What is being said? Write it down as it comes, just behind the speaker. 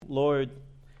Lord,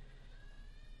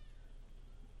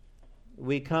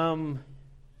 we come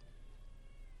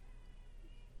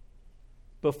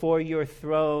before your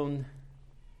throne,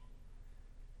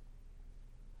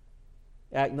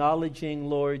 acknowledging,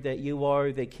 Lord, that you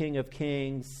are the King of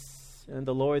Kings and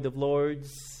the Lord of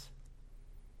Lords.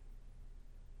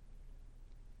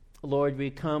 Lord, we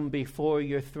come before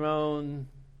your throne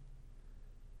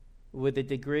with a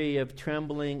degree of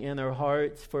trembling in our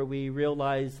hearts, for we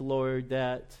realize, Lord,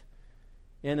 that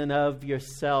in and of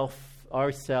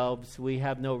ourselves, we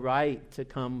have no right to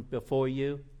come before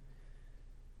you.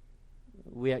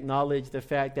 We acknowledge the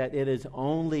fact that it is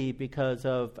only because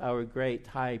of our great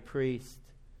high priest,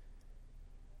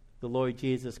 the Lord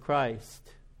Jesus Christ,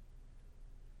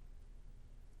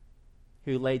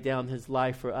 who laid down his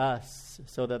life for us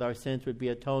so that our sins would be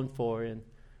atoned for, and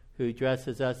who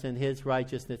dresses us in his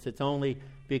righteousness. It's only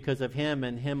because of him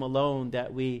and him alone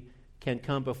that we can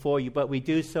come before you. But we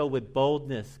do so with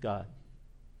boldness, God.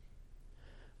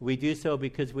 We do so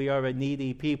because we are a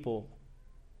needy people.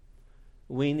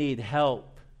 We need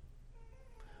help.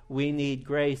 We need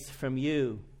grace from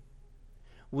you.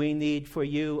 We need for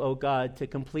you, O God, to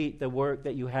complete the work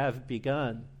that you have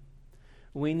begun.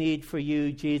 We need for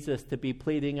you, Jesus, to be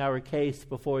pleading our case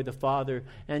before the Father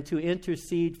and to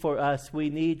intercede for us. We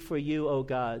need for you, O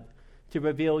God, to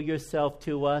reveal yourself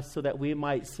to us so that we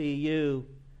might see you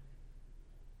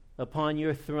upon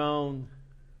your throne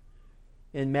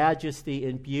in majesty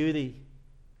and beauty.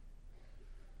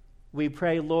 We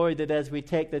pray, Lord, that as we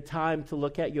take the time to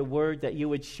look at your word, that you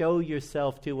would show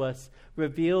yourself to us,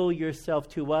 reveal yourself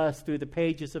to us through the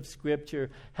pages of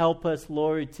Scripture. Help us,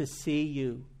 Lord, to see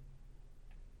you.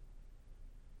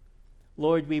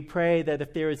 Lord, we pray that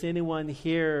if there is anyone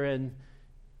here, and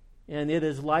it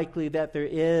is likely that there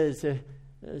is,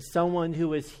 someone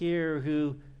who is here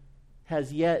who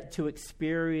has yet to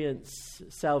experience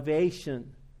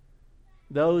salvation,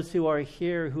 those who are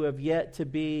here who have yet to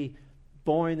be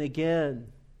born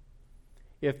again,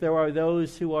 if there are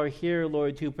those who are here,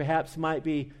 Lord, who perhaps might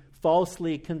be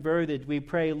falsely converted, we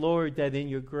pray, Lord, that in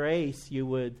your grace you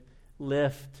would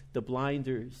lift the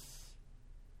blinders.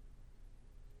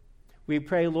 We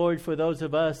pray, Lord, for those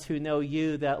of us who know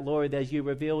you, that, Lord, as you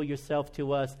reveal yourself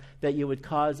to us, that you would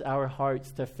cause our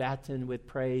hearts to fatten with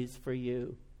praise for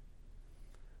you.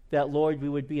 That, Lord, we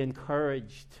would be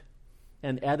encouraged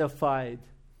and edified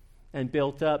and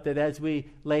built up, that as we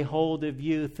lay hold of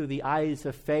you through the eyes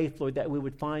of faith, Lord, that we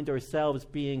would find ourselves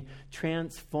being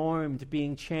transformed,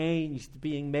 being changed,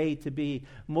 being made to be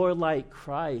more like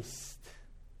Christ.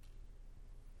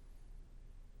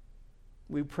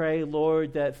 We pray,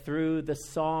 Lord, that through the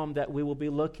psalm that we will be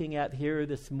looking at here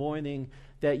this morning,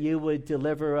 that you would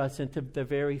deliver us into the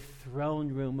very throne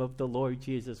room of the Lord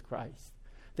Jesus Christ,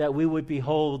 that we would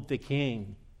behold the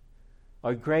King,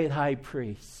 our great high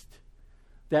priest,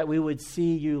 that we would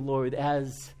see you, Lord,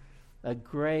 as a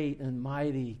great and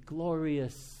mighty,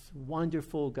 glorious,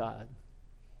 wonderful God.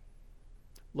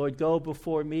 Lord, go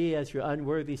before me as your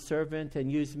unworthy servant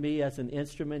and use me as an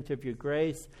instrument of your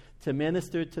grace to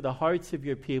minister to the hearts of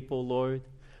your people, Lord.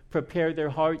 Prepare their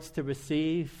hearts to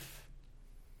receive.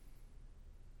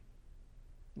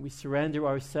 We surrender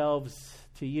ourselves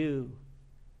to you.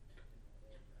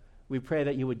 We pray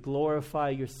that you would glorify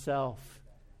yourself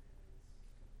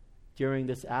during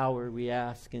this hour, we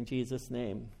ask in Jesus'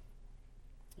 name.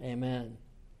 Amen.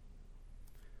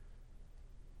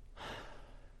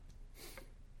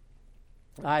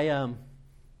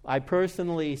 I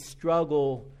personally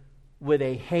struggle with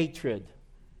a hatred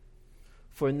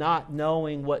for not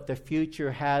knowing what the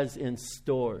future has in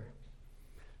store.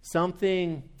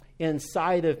 Something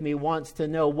inside of me wants to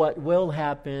know what will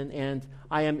happen, and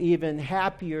I am even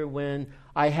happier when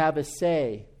I have a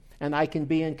say and I can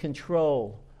be in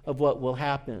control of what will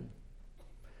happen.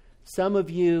 Some of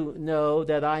you know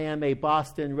that I am a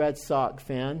Boston Red Sox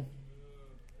fan.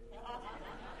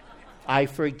 I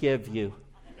forgive you.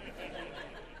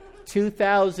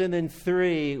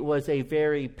 2003 was a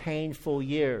very painful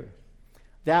year.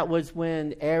 That was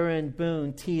when Aaron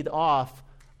Boone teed off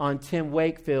on Tim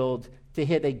Wakefield to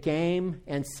hit a game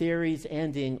and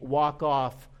series-ending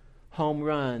walk-off home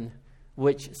run,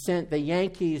 which sent the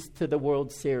Yankees to the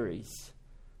World Series.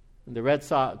 And the Red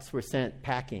Sox were sent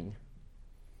packing.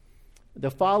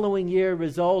 The following year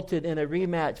resulted in a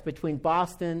rematch between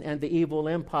Boston and the Evil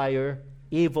Empire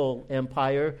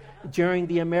during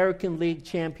the American League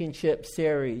Championship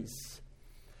Series.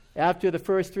 After the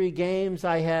first 3 games,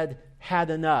 I had had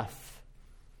enough.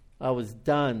 I was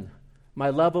done. My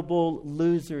lovable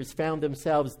losers found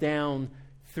themselves down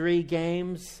 3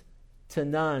 games to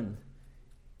none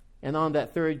And on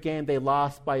that third game, they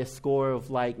lost by a score of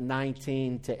like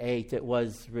 19-8. It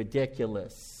was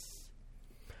ridiculous.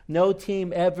 No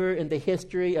team ever in the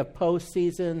history of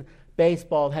postseason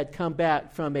baseball had come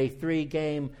back from a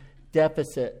 3-game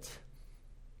deficit.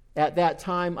 At that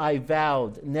time, I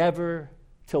vowed never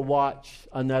to watch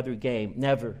another game.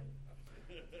 Never.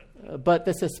 But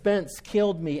the suspense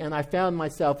killed me, and I found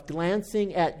myself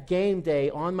glancing at game day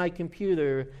on my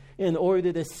computer in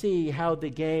order to see how the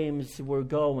games were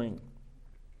going.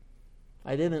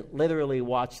 I didn't literally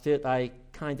watch it. I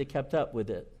kind of kept up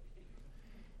with it.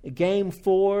 Game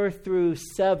 4 through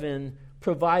 7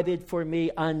 provided for me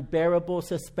unbearable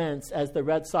suspense as the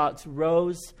Red Sox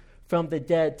rose from the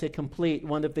dead to complete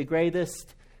one of the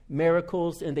greatest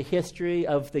miracles in the history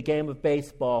of the game of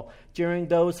baseball. During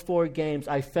those 4 games,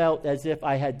 I felt as if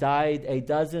I had died a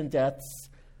dozen deaths.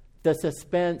 The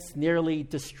suspense nearly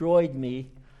destroyed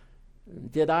me.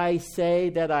 Did I say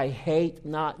that I hate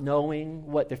not knowing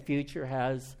what the future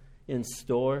has in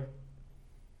store?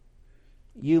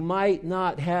 You might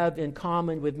not have in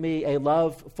common with me a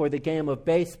love for the game of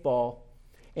baseball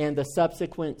and the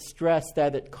subsequent stress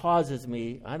that it causes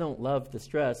me. I don't love the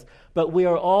stress, but we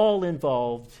are all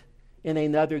involved in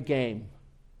another game,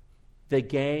 the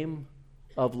game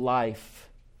of life.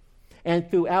 And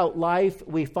throughout life,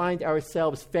 we find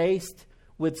ourselves faced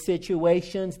with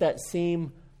situations that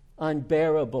seem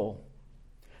unbearable.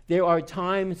 There are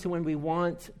times when we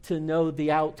want to know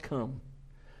the outcome.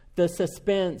 The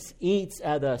suspense eats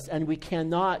at us, and we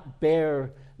cannot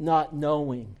bear not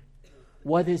knowing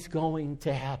what is going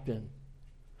to happen.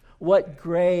 What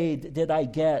grade did I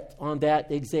get on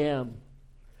that exam?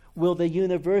 Will the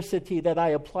university that I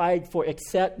applied for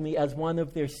accept me as one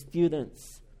of their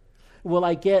students? Will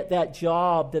I get that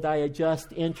job that I had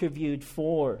just interviewed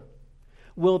for?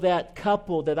 Will that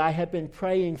couple that I have been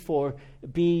praying for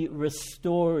be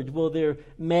restored? Will their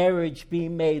marriage be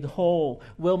made whole?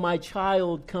 Will my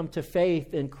child come to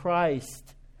faith in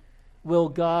Christ? Will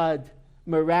God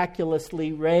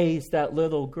miraculously raise that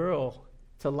little girl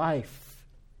to life?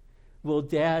 Will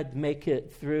Dad make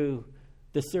it through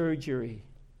the surgery?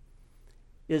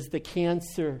 Is the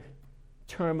cancer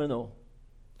terminal?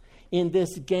 In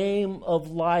this game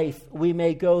of life, we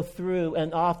may go through,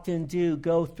 and often do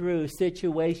go through,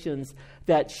 situations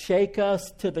that shake us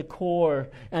to the core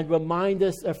and remind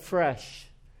us afresh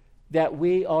that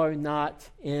we are not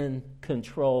in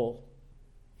control.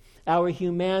 Our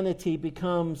humanity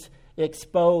becomes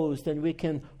exposed, and we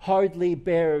can hardly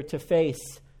bear to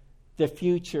face the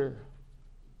future.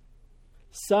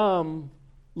 Some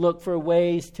look for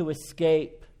ways to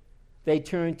escape. They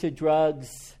turn to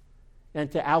drugs and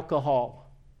to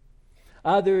alcohol.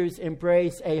 Others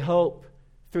embrace a hope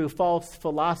through false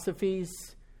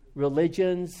philosophies,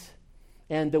 religions,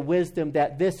 and the wisdom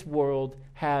that this world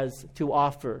has to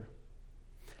offer.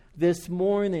 This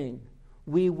morning,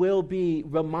 we will be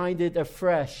reminded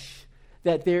afresh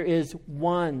that there is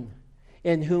one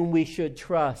in whom we should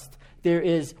trust. There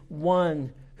is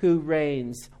one who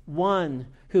reigns, one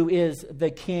who is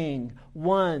the King,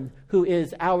 one who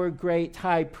is our great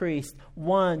high priest,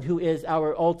 one who is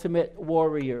our ultimate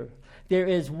warrior. There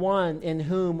is one in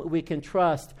whom we can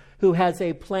trust, who has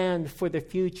a plan for the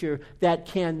future that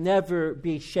can never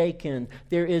be shaken.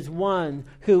 There is one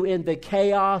who in the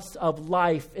chaos of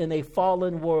life in a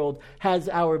fallen world has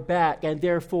our back, and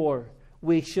therefore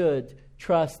we should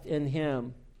trust in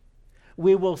him.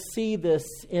 We will see this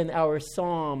in our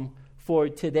psalm for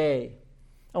today.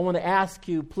 I want to ask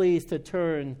you, please, to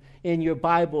turn in your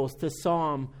Bibles to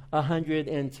Psalm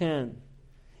 110.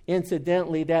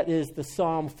 Incidentally, that is the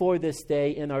psalm for this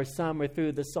day in our Summer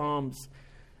Through the Psalms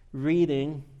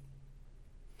reading.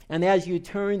 And as you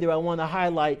turn there, I want to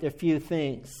highlight a few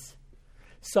things.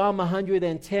 Psalm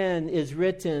 110 is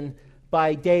written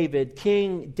by David,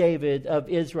 King David of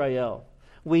Israel.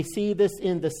 We see this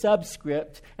in the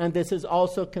subscript, and this is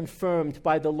also confirmed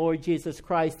by the Lord Jesus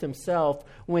Christ himself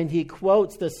when he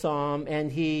quotes the psalm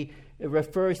and he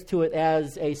refers to it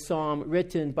as a psalm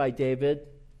written by David.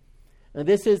 And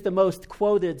this is the most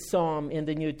quoted psalm in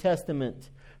the New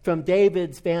Testament. From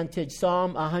David's vantage,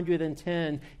 Psalm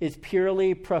 110 is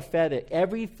purely prophetic.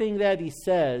 Everything that he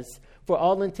says, for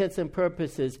all intents and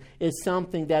purposes, is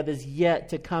something that is yet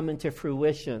to come into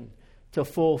fruition, to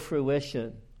full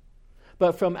fruition.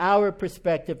 But from our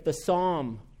perspective, the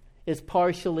psalm is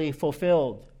partially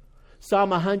fulfilled.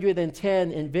 Psalm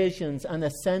 110 envisions an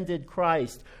ascended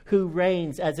Christ who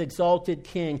reigns as exalted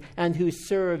king and who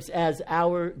serves as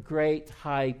our great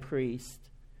high priest.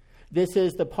 This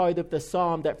is the part of the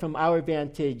psalm that from our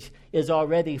vantage is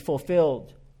already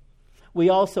fulfilled. We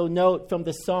also note from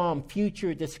the psalm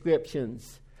future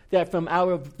descriptions. that from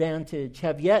our vantage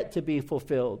have yet to be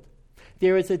fulfilled.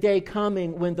 There is a day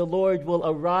coming when the Lord will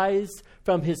arise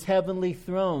from his heavenly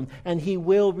throne, and he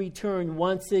will return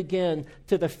once again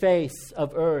to the face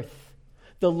of earth.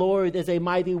 The Lord is a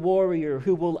mighty warrior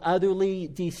who will utterly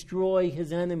destroy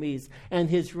his enemies, and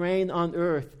his reign on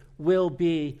earth will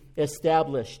be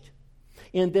established.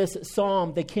 In this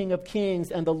psalm, the King of Kings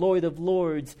and the Lord of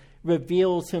Lords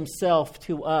reveals himself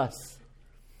to us.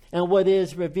 And what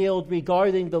is revealed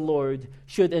regarding the Lord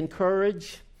should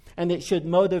encourage and it should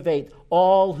motivate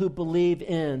all who believe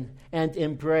in and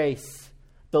embrace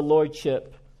the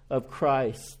Lordship of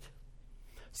Christ.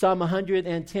 Psalm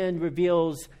 110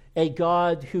 reveals a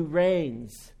God who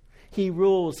reigns. He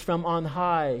rules from on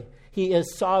high. He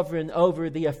is sovereign over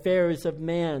the affairs of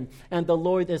man, and the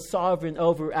Lord is sovereign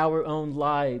over our own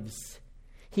lives.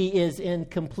 He is in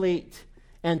complete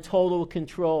and total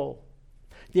control.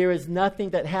 There is nothing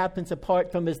that happens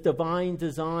apart from his divine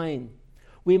design.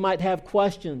 We might have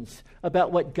questions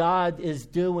about what God is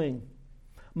doing.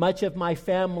 Much of my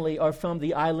family are from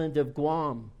the island of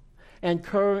Guam, and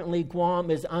currently Guam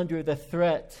is under the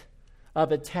threat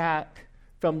of attack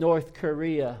from North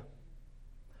Korea.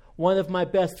 One of my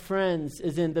best friends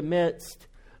is in the midst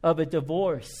of a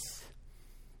divorce.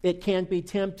 It can be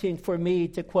tempting for me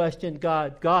to question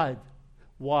God. God,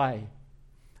 why?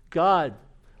 God,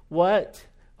 what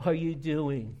are you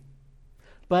doing?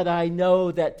 But I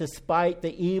know that despite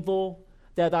the evil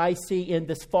that I see in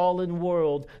this fallen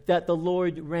world, that the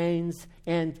Lord reigns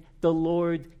and the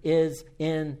Lord is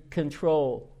in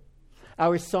control.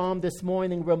 Our psalm this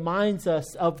morning reminds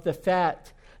us of the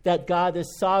fact that God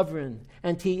is sovereign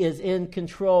and he is in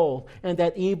control, and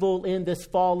that evil in this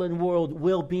fallen world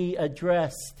will be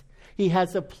addressed. He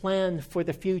has a plan for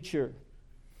the future.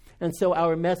 And so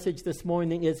our message this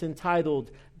morning is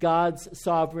entitled, God's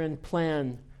Sovereign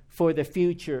Plan for the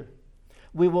Future.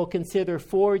 We will consider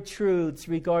 4 truths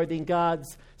regarding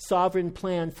God's sovereign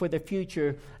plan for the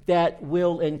future that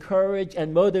will encourage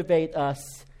and motivate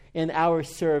us in our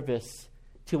service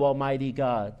to Almighty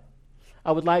God.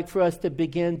 I would like for us to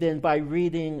begin then by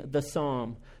reading the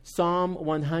psalm. Psalm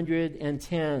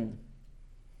 110,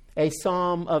 a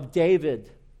psalm of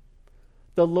David.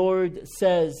 The Lord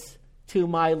says to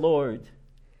my Lord,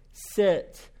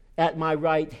 sit at my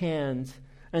right hand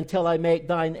until I make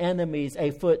thine enemies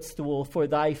a footstool for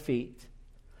thy feet.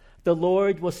 The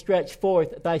Lord will stretch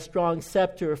forth thy strong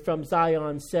scepter from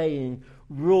Zion, saying,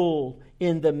 rule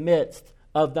in the midst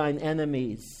of thine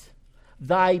enemies.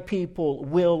 Thy people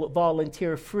will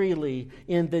volunteer freely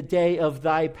in the day of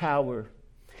thy power.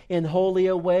 In holy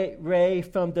array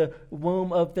from the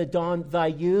womb of the dawn, thy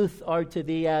youth are to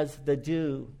thee as the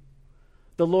dew.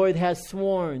 The Lord has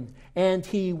sworn, and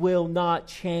he will not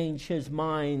change his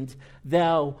mind.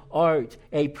 Thou art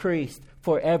a priest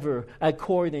forever,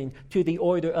 according to the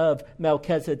order of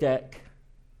Melchizedek.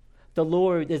 The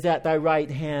Lord is at thy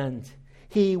right hand.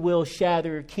 He will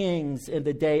shatter kings in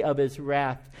the day of his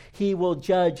wrath. He will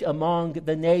judge among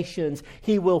the nations.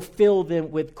 He will fill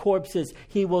them with corpses.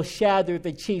 He will shatter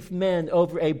the chief men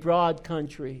over a broad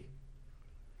country.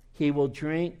 He will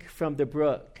drink from the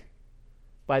brook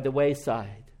by the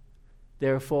wayside.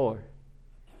 Therefore,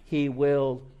 he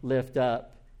will lift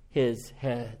up his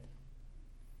head.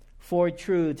 4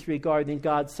 truths regarding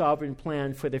God's sovereign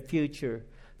plan for the future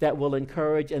that will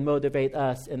encourage and motivate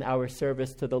us in our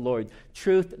service to the Lord.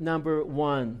 Truth number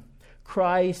 1,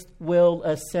 Christ will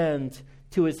ascend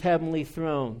to his heavenly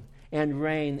throne and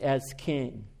reign as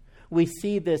king. We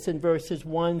see this in verses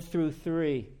 1 through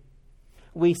 3.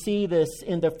 We see this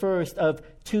in the first of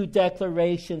 2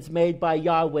 declarations made by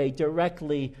Yahweh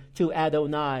directly to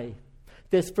Adonai.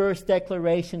 This first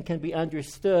declaration can be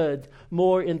understood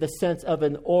more in the sense of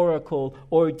an oracle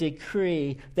or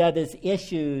decree that is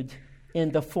issued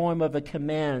in the form of a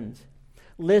command.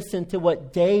 Listen to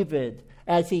what David,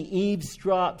 as he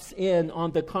eavesdrops in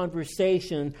on the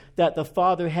conversation that the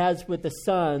Father has with the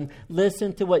Son,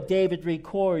 listen to what David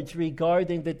records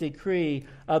regarding the decree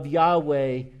of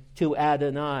Yahweh to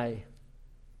Adonai.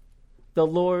 The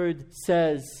Lord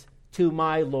says to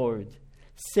my Lord,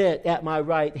 sit at my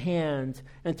right hand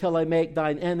until I make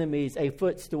thine enemies a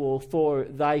footstool for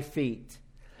thy feet.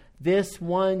 This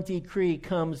one decree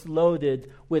comes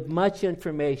loaded with much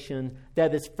information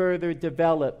that is further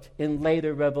developed in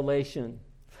later revelation.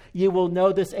 You will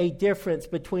notice a difference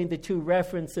between the 2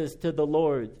 references to the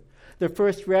Lord. The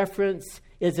first reference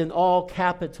is in all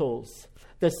capitals.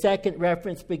 The second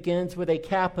reference begins with a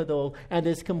capital and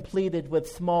is completed with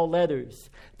small letters.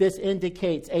 This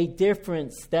indicates a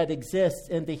difference that exists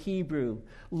in the Hebrew.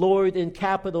 Lord in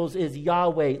capitals is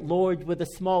Yahweh. Lord with the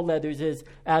small letters is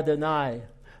Adonai.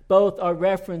 Both are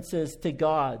references to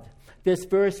God. This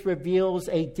verse reveals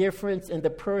a difference in the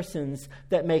persons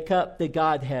that make up the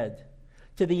Godhead.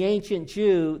 To the ancient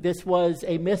Jew, this was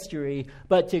a mystery,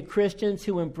 but to Christians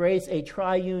who embrace a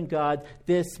triune God,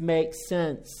 this makes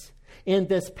sense. In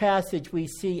this passage, we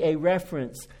see a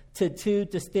reference to two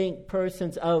distinct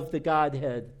persons of the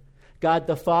Godhead, God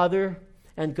the Father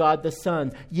and God the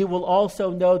Son. You will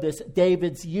also notice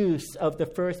David's use of the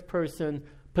first person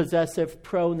possessive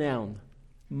pronoun,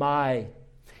 my.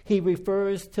 He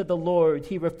refers to the Lord.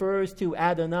 He refers to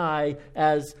Adonai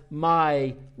as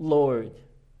my Lord.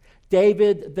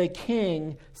 David, the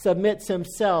king, submits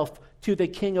himself to the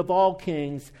King of all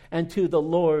kings and to the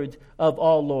Lord of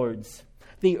all lords.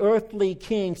 The earthly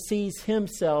king sees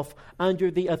himself under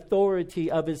the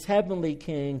authority of his heavenly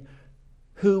king,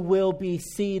 who will be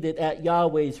seated at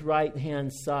Yahweh's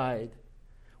right-hand side.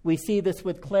 We see this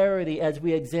with clarity as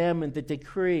we examine the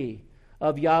decree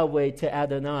of Yahweh to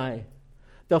Adonai.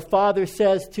 The Father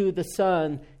says to the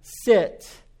Son,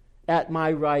 "Sit at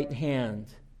my right hand."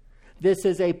 This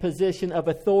is a position of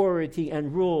authority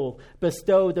and rule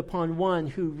bestowed upon one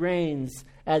who reigns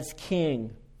as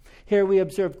king. Here we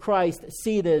observe Christ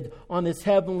seated on his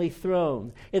heavenly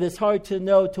throne. It is hard to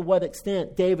know to what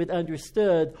extent David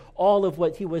understood all of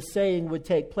what he was saying would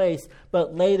take place,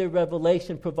 but later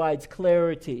revelation provides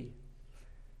clarity.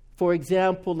 For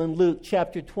example, in Luke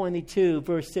chapter 22,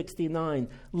 verse 69,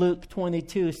 Luke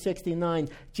 22:69,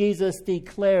 Jesus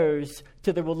declares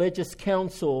to the religious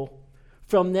council,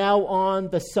 "From now on,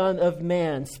 the Son of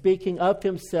Man, speaking of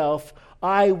himself,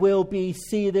 I will be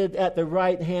seated at the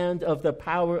right hand of the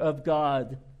power of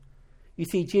God." You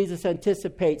see, Jesus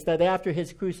anticipates that after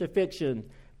his crucifixion,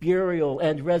 burial,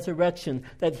 and resurrection,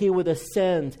 that he would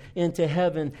ascend into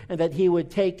heaven and that he would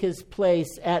take his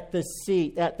place at the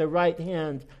seat, at the right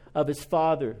hand of his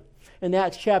Father. In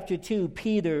Acts chapter 2,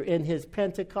 Peter, in his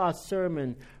Pentecost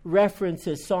sermon,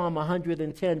 references Psalm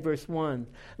 110, verse 1.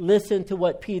 Listen to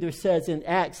what Peter says in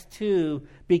Acts 2,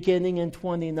 beginning in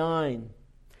 29.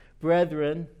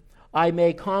 "Brethren, I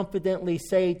may confidently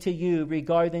say to you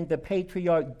regarding the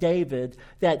patriarch David,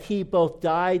 that he both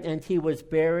died and he was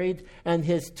buried, and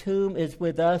his tomb is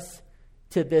with us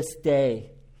to this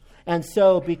day. And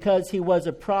so, because he was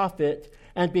a prophet,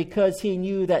 and because he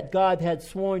knew that God had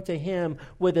sworn to him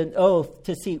with an oath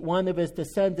to seat one of his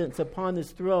descendants upon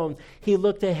his throne, he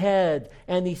looked ahead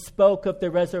and he spoke of the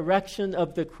resurrection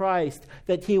of the Christ,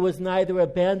 that he was neither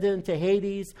abandoned to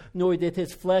Hades, nor did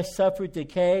his flesh suffer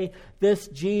decay. This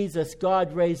Jesus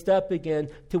God raised up again,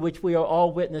 to which we are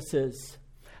all witnesses.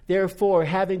 Therefore,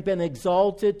 having been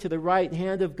exalted to the right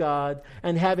hand of God,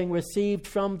 and having received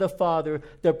from the Father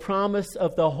the promise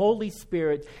of the Holy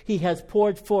Spirit, he has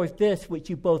poured forth this which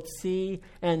you both see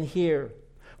and hear.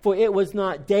 For it was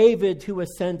not David who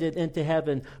ascended into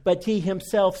heaven, but he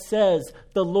himself says,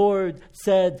 the Lord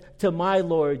said to my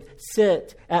Lord,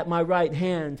 sit at my right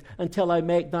hand until I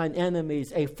make thine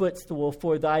enemies a footstool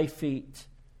for thy feet.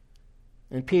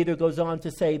 And Peter goes on to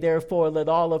say, therefore let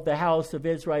all of the house of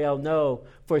Israel know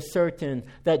for certain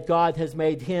that God has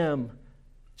made him,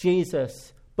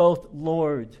 Jesus, both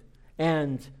Lord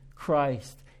and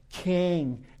Christ,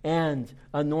 King and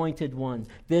Anointed One.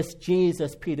 This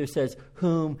Jesus, Peter says,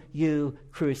 whom you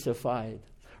crucified.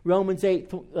 Romans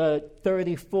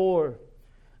 8:34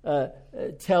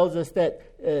 tells us that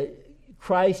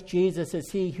Christ Jesus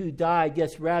is he who died,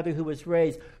 yes, rather who was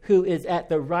raised, who is at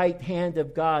the right hand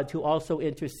of God, who also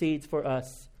intercedes for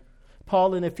us.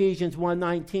 Paul in Ephesians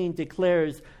 1:19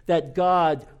 declares that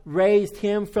God raised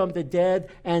him from the dead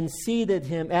and seated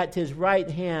him at his right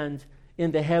hand in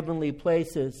the heavenly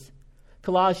places.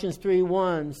 Colossians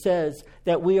 3:1 says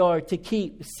that we are to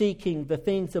keep seeking the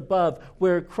things above,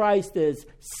 where Christ is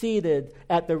seated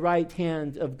at the right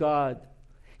hand of God.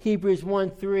 Hebrews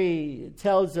 1:3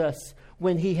 tells us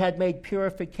when he had made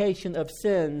purification of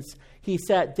sins, he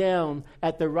sat down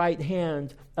at the right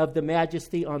hand of the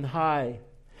Majesty on high.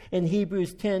 In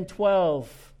Hebrews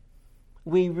 10:12,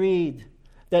 we read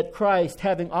that Christ,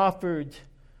 having offered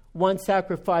one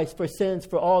sacrifice for sins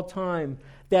for all time,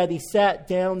 that he sat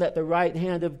down at the right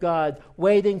hand of God,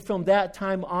 waiting from that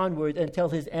time onward until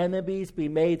his enemies be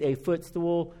made a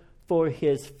footstool for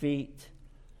his feet.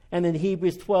 And in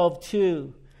Hebrews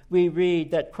 12:2, we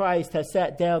read that Christ has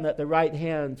sat down at the right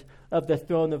hand of the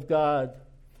throne of God.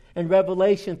 In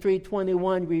Revelation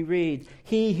 3:21, we read,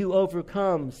 he who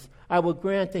overcomes, I will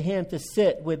grant to him to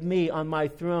sit with me on my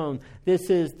throne. This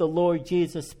is the Lord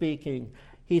Jesus speaking.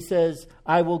 He says,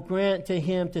 I will grant to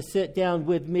him to sit down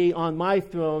with me on my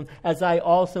throne, as I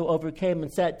also overcame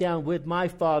and sat down with my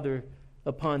Father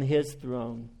upon his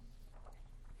throne.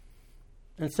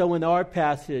 And so in our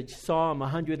passage, Psalm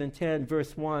 110,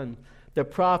 verse 1, the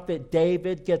prophet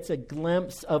David gets a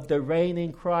glimpse of the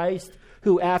reigning Christ,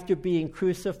 who after being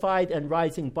crucified and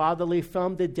rising bodily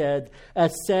from the dead,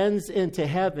 ascends into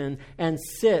heaven and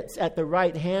sits at the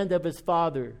right hand of his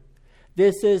Father.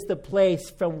 This is the place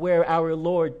from where our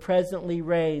Lord presently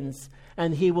reigns,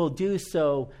 and he will do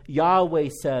so, Yahweh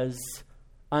says,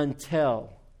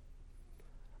 until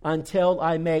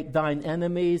I make thine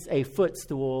enemies a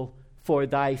footstool for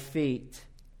thy feet.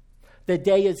 The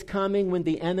day is coming when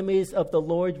the enemies of the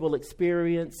Lord will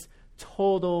experience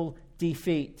total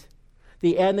defeat.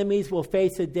 The enemies will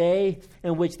face a day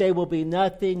in which they will be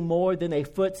nothing more than a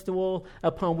footstool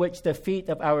upon which the feet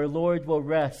of our Lord will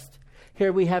rest.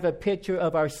 Here we have a picture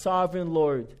of our sovereign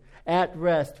Lord at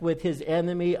rest with his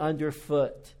enemy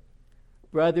underfoot.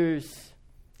 Brothers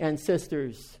and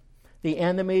sisters, the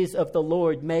enemies of the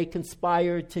Lord may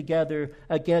conspire together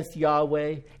against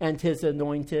Yahweh and his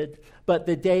anointed, but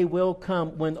the day will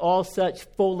come when all such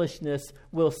foolishness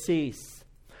will cease.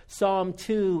 Psalm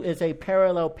 2 is a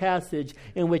parallel passage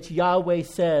in which Yahweh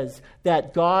says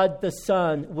that God the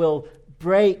Son will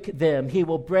break them. He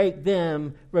will break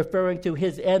them, referring to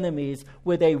his enemies,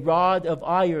 with a rod of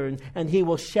iron, and he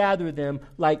will shatter them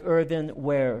like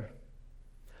earthenware.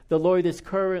 The Lord is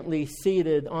currently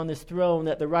seated on his throne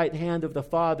at the right hand of the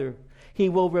Father. He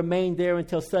will remain there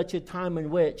until such a time in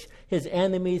which his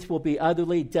enemies will be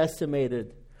utterly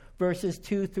decimated. Verses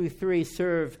 2 through 3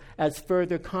 serve as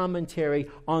further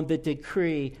commentary on the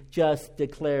decree just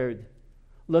declared.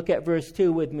 Look at verse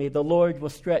 2 with me. The Lord will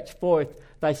stretch forth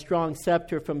thy strong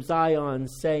scepter from Zion,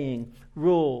 saying,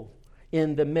 rule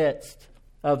in the midst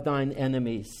of thine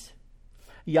enemies.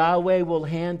 Yahweh will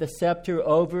hand the scepter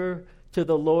over to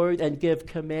the Lord and give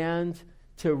command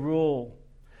to rule.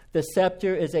 The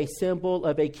scepter is a symbol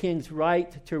of a king's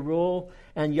right to rule,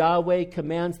 and Yahweh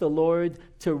commands the Lord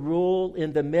to rule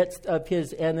in the midst of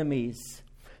his enemies.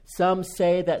 Some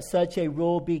say that such a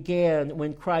rule began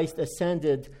when Christ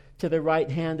ascended to the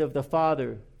right hand of the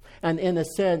Father. And in a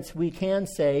sense, we can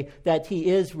say that he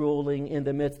is ruling in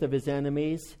the midst of his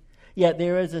enemies. Yet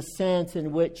there is a sense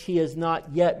in which he is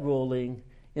not yet ruling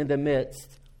in the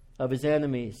midst of his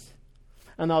enemies.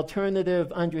 An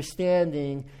alternative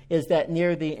understanding is that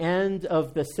near the end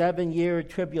of the 7-year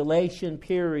tribulation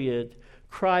period,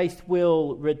 Christ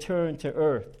will return to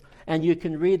earth. And you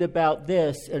can read about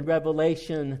this in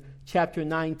Revelation chapter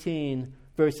 19,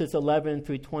 verses 11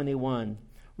 through 21.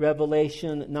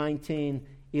 Revelation 19,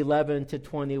 11 to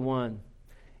 21.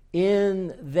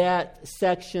 In that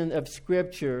section of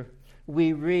Scripture,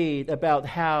 we read about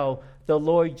how the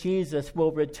Lord Jesus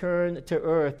will return to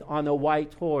earth on a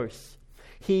white horse.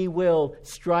 He will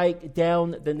strike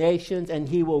down the nations, and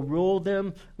he will rule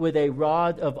them with a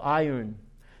rod of iron.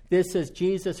 This is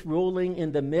Jesus ruling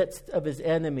in the midst of his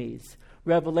enemies.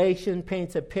 Revelation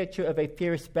paints a picture of a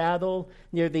fierce battle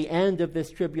near the end of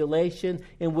this tribulation,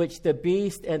 in which the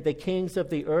beast and the kings of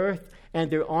the earth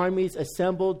and their armies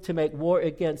assembled to make war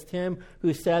against him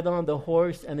who sat on the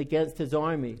horse and against his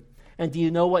army. And do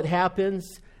you know what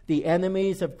happens? The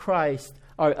enemies of Christ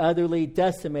are utterly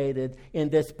decimated in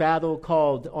this battle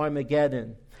called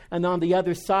Armageddon. And on the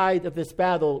other side of this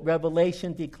battle,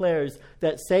 Revelation declares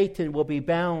that Satan will be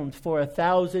bound for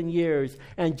 1,000 years.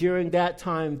 And during that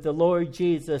time, the Lord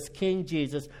Jesus, King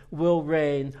Jesus, will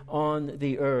reign on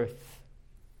the earth.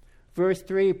 Verse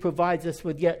 3 provides us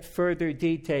with yet further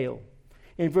detail.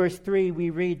 In verse 3,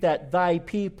 we read that thy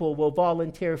people will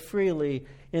volunteer freely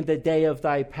in the day of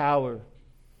thy power.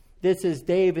 This is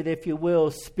David, if you will,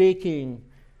 speaking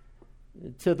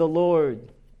to the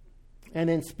Lord. And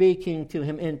in speaking to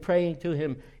him, in praying to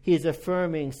him, he is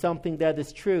affirming something that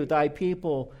is true. Thy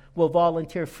people will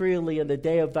volunteer freely in the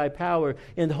day of thy power.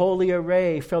 In holy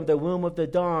array from the womb of the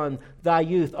dawn, thy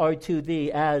youth are to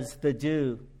thee as the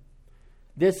dew.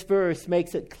 This verse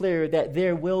makes it clear that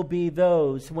there will be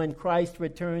those, when Christ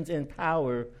returns in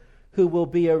power, who will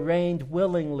be arraigned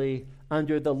willingly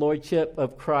under the lordship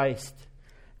of Christ.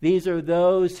 These are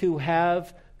those who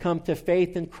have come to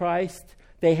faith in Christ.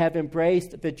 They have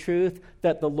embraced the truth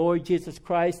that the Lord Jesus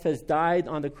Christ has died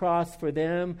on the cross for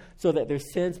them so that their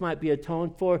sins might be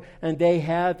atoned for. And they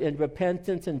have, in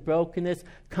repentance and brokenness,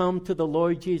 come to the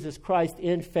Lord Jesus Christ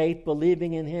in faith,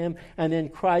 believing in him. And in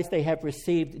Christ they have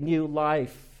received new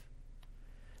life.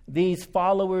 These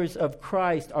followers of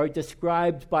Christ are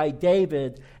described by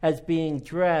David as being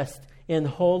dressed in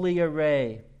holy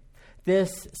array.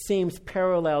 This seems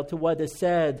parallel to what is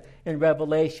said in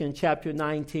Revelation chapter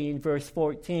 19, verse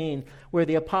 14, where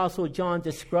the Apostle John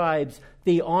describes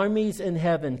the armies in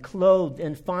heaven, clothed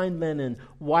in fine linen,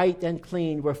 white and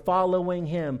clean, were following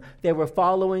him. They were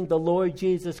following the Lord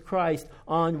Jesus Christ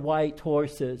on white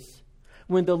horses.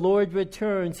 When the Lord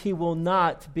returns, he will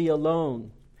not be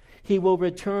alone. He will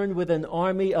return with an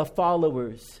army of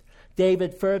followers.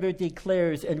 David further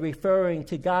declares, in referring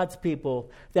to God's people,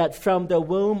 that from the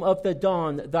womb of the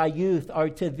dawn thy youth are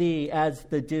to thee as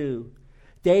the dew.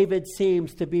 David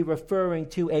seems to be referring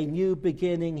to a new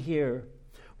beginning here.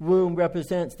 Womb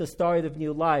represents the start of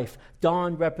new life.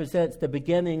 Dawn represents the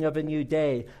beginning of a new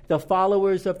day. The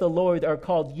followers of the Lord are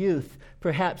called youth,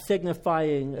 perhaps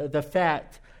signifying the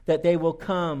fact that they will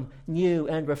come new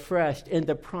and refreshed in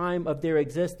the prime of their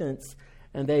existence,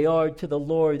 and they are to the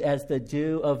Lord as the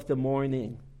dew of the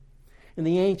morning. In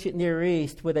the ancient Near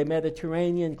East, with a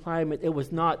Mediterranean climate, it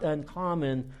was not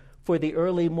uncommon for the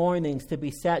early mornings to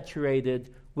be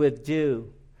saturated with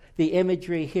dew. The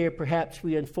imagery here perhaps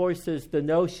reinforces the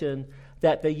notion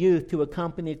that the youth who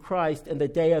accompany Christ in the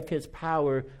day of his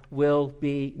power will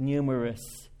be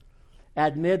numerous.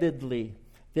 Admittedly,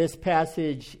 this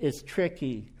passage is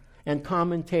tricky, and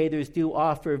commentators do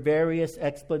offer various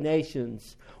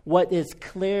explanations. What is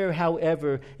clear,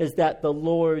 however, is that the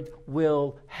Lord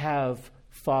will have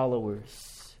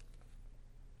followers.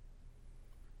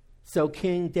 So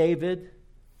King David,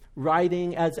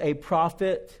 writing as a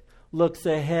prophet, looks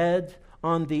ahead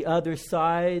on the other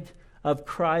side of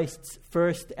Christ's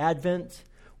first advent,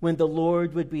 when the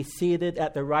Lord would be seated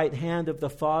at the right hand of the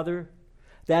Father.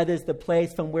 That is the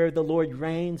place from where the Lord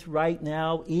reigns right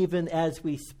now, even as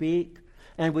we speak.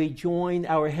 And we join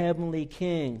our heavenly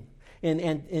King in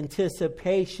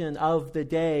anticipation of the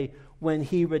day when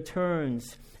he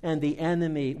returns and the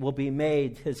enemy will be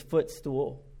made his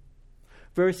footstool.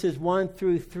 Verses 1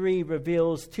 through 3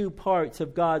 reveals two parts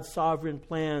of God's sovereign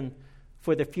plan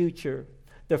for the future.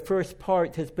 The first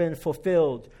part has been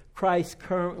fulfilled. Christ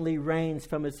currently reigns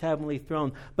from his heavenly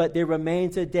throne, but there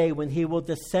remains a day when he will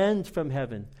descend from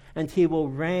heaven and he will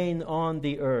reign on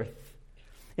the earth.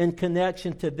 In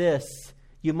connection to this,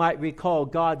 you might recall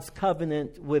God's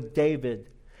covenant with David.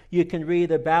 You can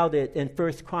read about it in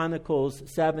 1 Chronicles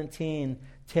 17,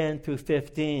 10 through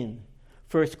 15.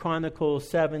 1 Chronicles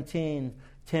 17,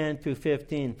 10 through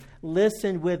 15.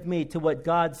 Listen with me to what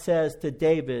God says to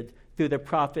David through the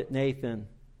prophet Nathan.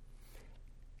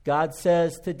 God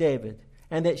says to David,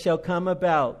 "And it shall come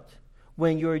about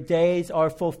when your days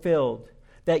are fulfilled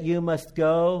that you must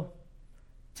go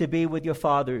to be with your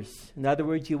fathers." In other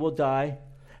words, you will die.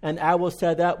 "And I will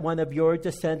set up one of your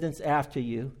descendants after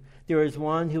you. There is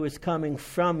one who is coming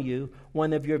from you,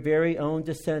 one of your very own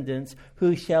descendants,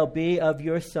 who shall be of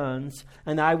your sons,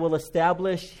 and I will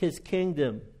establish his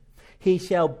kingdom. He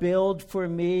shall build for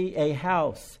me a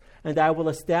house, and I will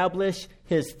establish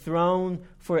his throne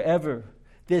forever."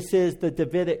 This is the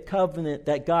Davidic covenant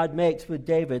that God makes with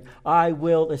David. "I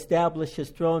will establish his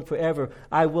throne forever.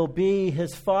 I will be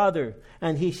his father,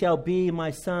 and he shall be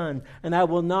my son. And I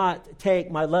will not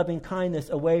take my loving kindness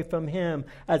away from him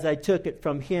as I took it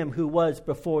from him who was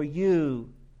before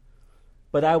you.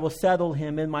 But I will settle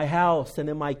him in my house and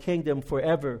in my kingdom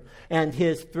forever, and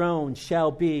his throne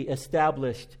shall be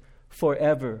established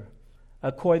forever."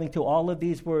 According to all of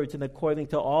these words and according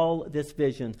to all this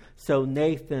vision, so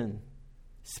Nathan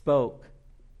spoke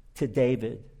to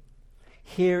David.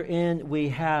 Herein we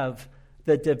have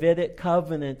the Davidic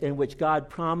covenant in which God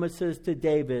promises to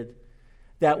David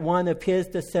that one of his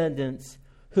descendants,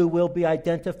 who will be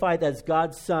identified as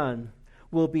God's son,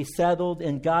 will be settled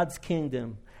in God's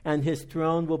kingdom and his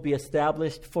throne will be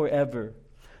established forever.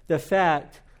 The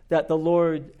fact that the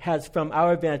Lord has, from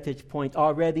our vantage point,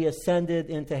 already ascended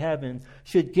into heaven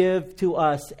should give to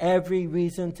us every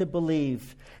reason to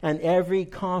believe and every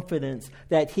confidence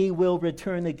that he will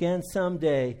return again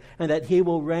someday and that he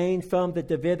will reign from the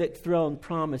Davidic throne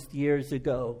promised years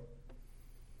ago.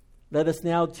 Let us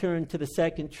now turn to the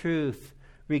second truth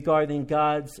regarding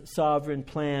God's sovereign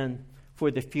plan for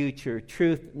the future.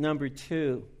 Truth number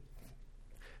 2,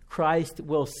 Christ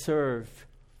will serve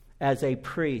as a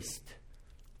priest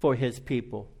for his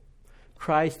people.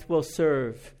 Christ will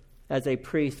serve as a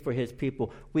priest for his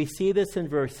people. We see this in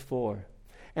verse 4.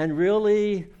 And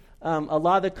really, a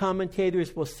lot of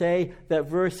commentators will say that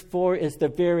verse 4 is the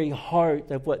very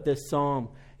heart of what this psalm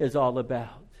is all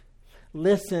about.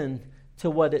 Listen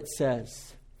to what it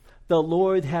says. "The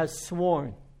Lord has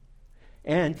sworn,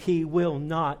 and he will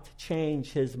not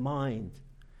change his mind.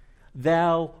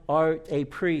 Thou art a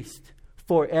priest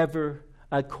forever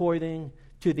according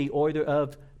to the order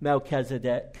of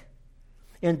Melchizedek."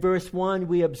 In verse 1,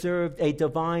 we observed a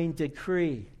divine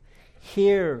decree.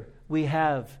 Here we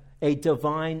have a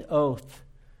divine oath.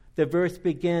 The verse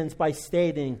begins by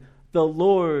stating, the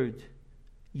Lord,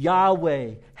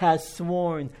 Yahweh, has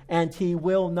sworn, and he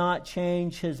will not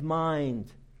change his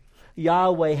mind.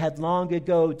 Yahweh had long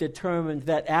ago determined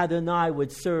that Adonai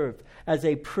would serve as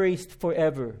a priest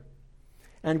forever.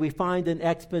 And we find an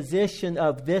exposition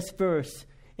of this verse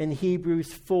in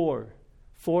Hebrews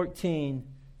 4:14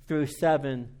 through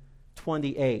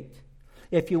 7:28.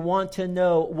 If you want to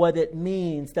know what it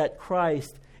means that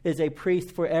Christ is a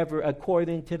priest forever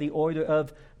according to the order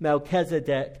of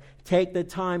Melchizedek, take the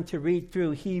time to read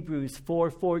through Hebrews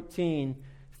 4:14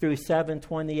 through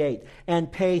 7:28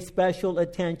 and pay special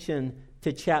attention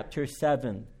to chapter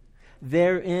 7.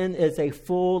 Therein is a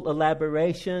full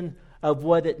elaboration of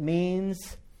what it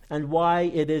means and why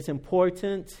it is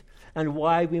important and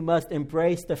why we must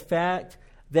embrace the fact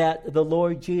that the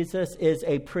Lord Jesus is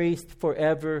a priest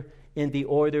forever in the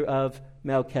order of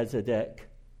Melchizedek.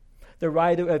 The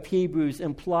writer of Hebrews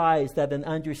implies that an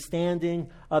understanding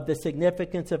of the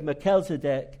significance of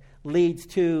Melchizedek leads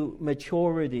to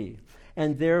maturity.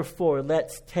 And therefore,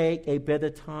 let's take a bit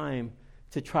of time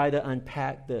to try to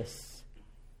unpack this.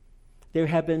 There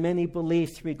have been many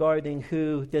beliefs regarding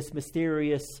who this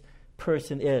mysterious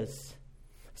person is.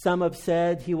 Some have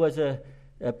said he was a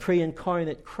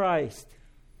pre-incarnate Christ,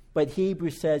 but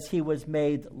Hebrews says he was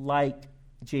made like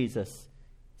Jesus,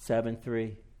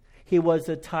 7:3. He was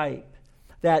a type.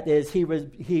 That is,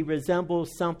 he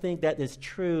resembles something that is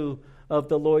true of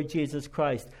the Lord Jesus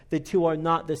Christ. The two are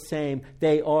not the same.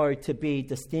 They are to be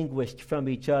distinguished from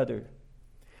each other.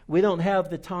 We don't have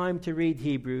the time to read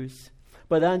Hebrews,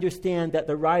 but understand that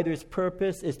the writer's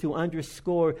purpose is to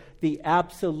underscore the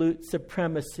absolute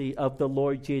supremacy of the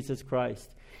Lord Jesus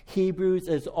Christ. Hebrews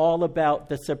is all about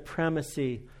the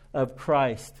supremacy of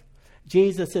Christ.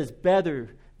 Jesus is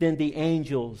better than the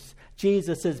angels.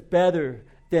 Jesus is better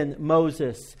than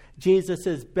Moses. Jesus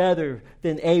is better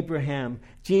than Abraham.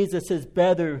 Jesus is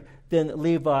better than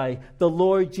Levi. The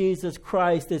Lord Jesus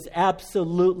Christ is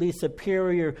absolutely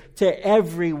superior to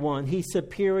everyone. He's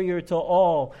superior to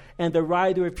all. And the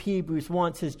writer of Hebrews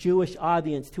wants his Jewish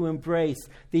audience to embrace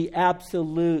the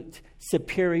absolute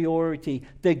superiority,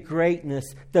 the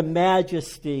greatness, the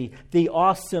majesty, the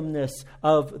awesomeness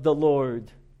of the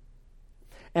Lord.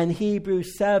 And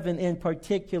Hebrews 7 in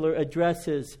particular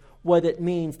addresses what it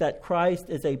means that Christ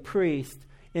is a priest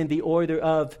in the order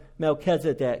of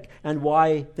Melchizedek and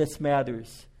why this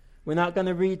matters. We're not going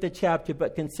to read the chapter,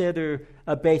 but consider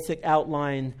a basic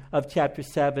outline of chapter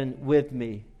 7 with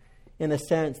me. In a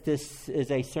sense, this is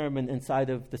a sermon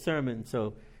inside of the sermon.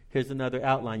 So here's another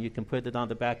outline. You can put it on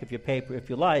the back of your paper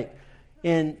if you like.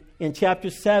 In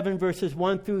chapter 7, verses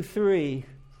 1 through 3,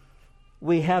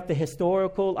 we have the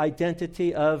historical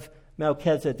identity of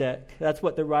Melchizedek. That's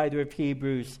what the writer of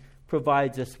Hebrews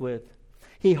provides us with.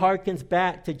 He hearkens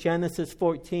back to Genesis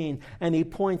 14, and he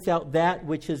points out that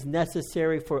which is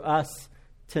necessary for us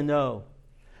to know.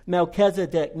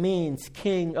 Melchizedek means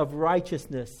king of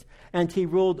righteousness, and he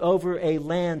ruled over a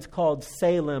land called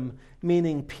Salem,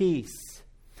 meaning peace.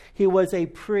 He was a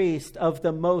priest of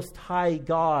the Most High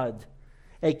God.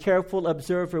 A careful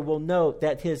observer will note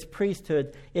that his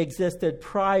priesthood existed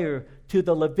prior to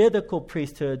the Levitical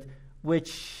priesthood,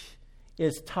 which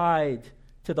is tied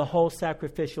to the whole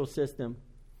sacrificial system.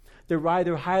 The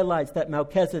writer highlights that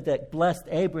Melchizedek blessed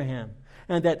Abraham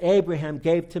and that Abraham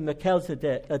gave to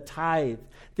Melchizedek a tithe.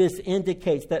 This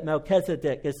indicates that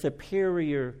Melchizedek is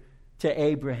superior to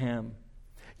Abraham.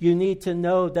 You need to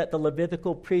know that the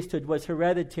Levitical priesthood was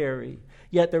hereditary,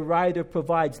 yet the writer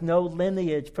provides no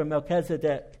lineage from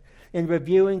Melchizedek. In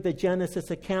reviewing the Genesis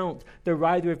account, the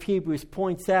writer of Hebrews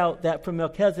points out that for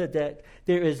Melchizedek,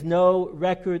 there is no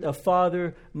record of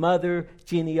father, mother,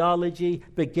 genealogy,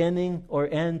 beginning, or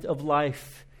end of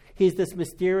life. He's this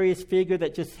mysterious figure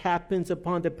that just happens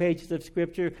upon the pages of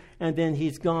Scripture, and then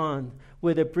he's gone,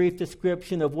 with a brief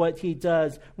description of what he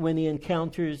does when he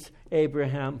encounters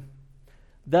Abraham.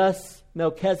 Thus,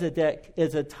 Melchizedek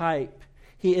is a type.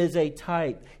 He is a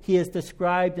type. He is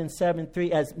described in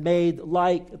 7:3 as made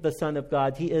like the Son of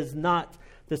God. He is not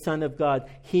the Son of God.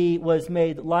 He was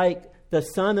made like the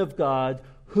Son of God,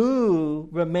 who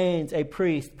remains a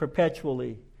priest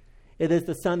perpetually. It is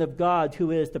the Son of God who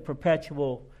is the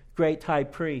perpetual great high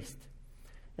priest.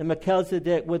 And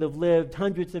Melchizedek would have lived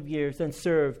hundreds of years and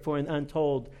served for an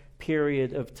untold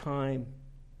period of time.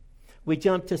 We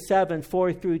jump to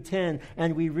 7:4 through 10,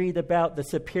 and we read about the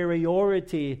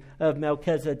superiority of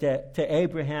Melchizedek to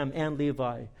Abraham and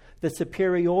Levi. the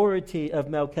superiority of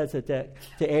Melchizedek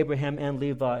to Abraham and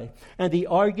Levi. And the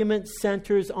argument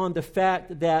centers on the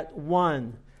fact that,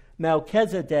 one,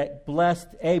 Melchizedek blessed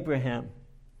Abraham.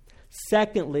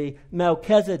 Secondly,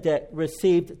 Melchizedek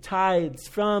received tithes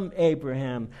from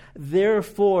Abraham.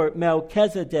 Therefore,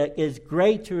 Melchizedek is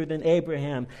greater than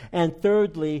Abraham. And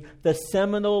thirdly, the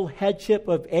seminal headship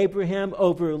of Abraham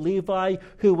over Levi,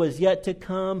 who was yet to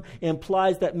come,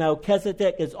 implies that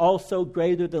Melchizedek is also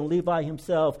greater than Levi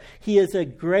himself. He is a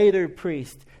greater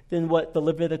priest than what the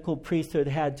Levitical priesthood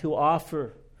had to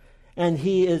offer. And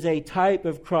he is a type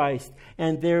of Christ,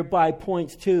 and thereby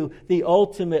points to the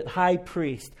ultimate high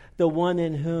priest, the one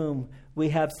in whom we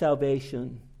have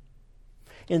salvation.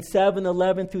 In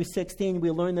 7:11 through 16, we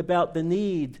learn about the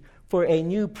need for a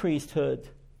new priesthood.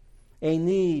 A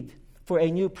need for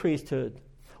a new priesthood.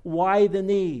 Why the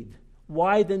need?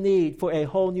 Why the need for a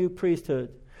whole new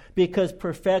priesthood? Because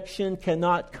perfection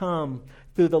cannot come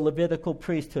through the Levitical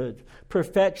priesthood.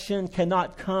 Perfection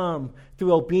cannot come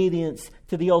through obedience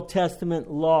to the Old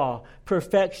Testament law.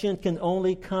 Perfection can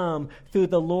only come through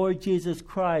the Lord Jesus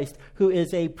Christ, who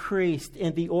is a priest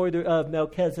in the order of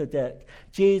Melchizedek.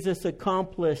 Jesus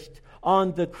accomplished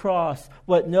on the cross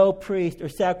what no priest or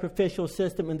sacrificial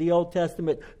system in the Old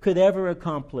Testament could ever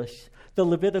accomplish. The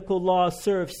Levitical law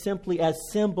served simply as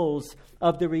symbols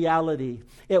of the reality.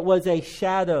 It was a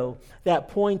shadow that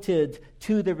pointed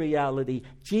to the reality.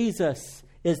 Jesus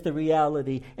is the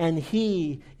reality, and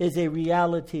he is a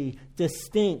reality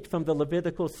distinct from the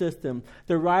Levitical system.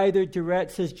 The writer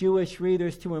directs his Jewish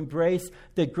readers to embrace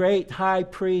the great high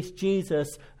priest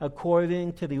Jesus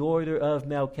according to the order of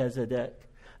Melchizedek.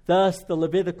 Thus, the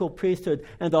Levitical priesthood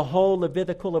and the whole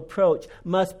Levitical approach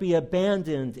must be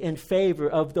abandoned in favor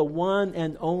of the one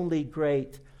and only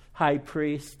great high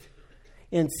priest.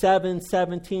 In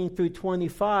 7:17 through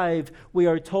 25, we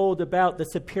are told about the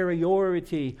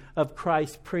superiority of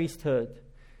Christ's priesthood.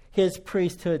 His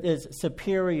priesthood is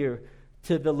superior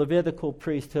to the Levitical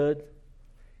priesthood.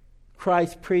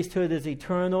 Christ's priesthood is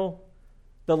eternal.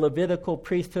 The Levitical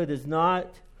priesthood is not.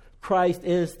 Christ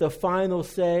is the final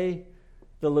say.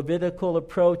 The Levitical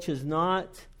approach is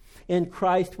not. In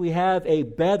Christ we have a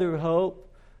better hope.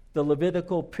 The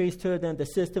Levitical priesthood and the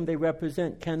system they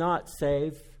represent cannot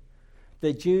save.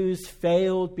 The Jews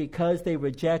failed because they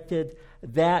rejected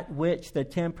that which the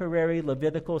temporary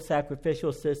Levitical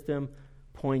sacrificial system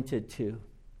pointed to.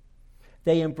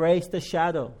 They embraced the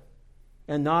shadow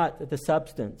and not the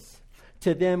substance.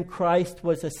 To them, Christ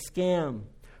was a scam.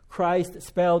 Christ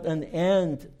spelled an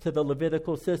end to the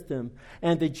Levitical system,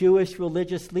 and the Jewish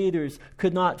religious leaders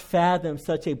could not fathom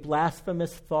such a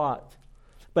blasphemous thought.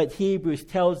 But Hebrews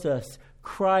tells us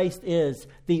Christ is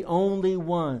the only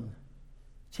one,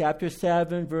 chapter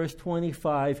 7, verse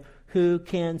 25, who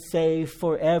can save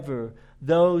forever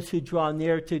those who draw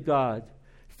near to God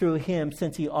through him,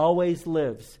 since he always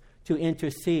lives to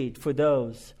intercede for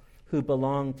those who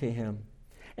belong to him.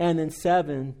 And in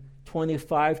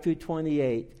 7:25 through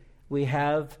 28, we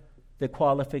have the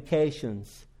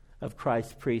qualifications of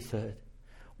Christ's priesthood.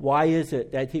 Why is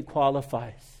it that he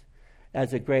qualifies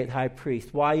as a great high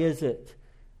priest? Why is it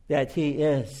that he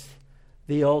is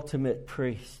the ultimate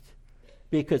priest?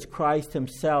 Because Christ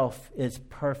himself is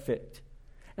perfect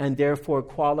and therefore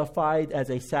qualified as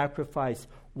a sacrifice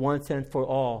once and for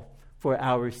all for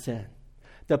our sin.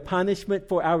 The punishment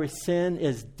for our sin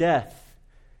is death.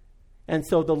 And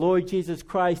so the Lord Jesus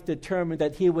Christ determined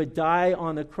that he would die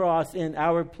on the cross in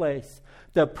our place.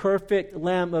 The perfect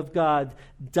Lamb of God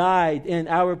died in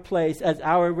our place as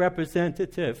our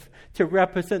representative to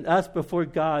represent us before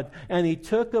God. And he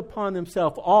took upon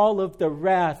himself all of the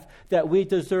wrath that we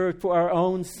deserved for our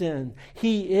own sin.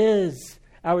 He is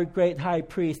our great high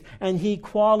priest, and he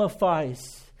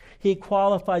qualifies. He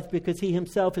qualifies because he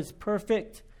himself is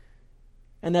perfect.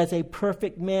 And as a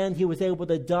perfect man, he was able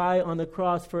to die on the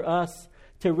cross for us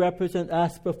to represent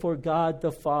us before God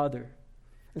the Father.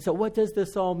 And so what does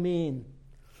this all mean?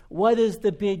 What is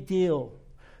the big deal?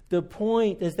 The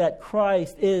point is that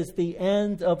Christ is the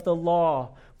end of the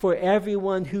law for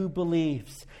everyone who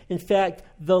believes. In fact,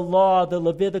 the law, the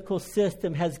Levitical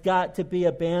system, has got to be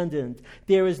abandoned.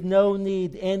 There is no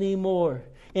need anymore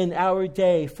in our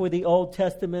day for the Old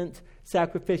Testament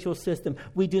sacrificial system.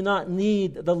 We do not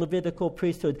need the Levitical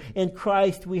priesthood. In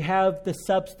Christ, we have the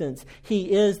substance.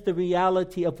 He is the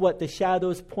reality of what the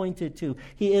shadows pointed to.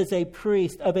 He is a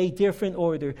priest of a different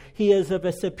order. He is of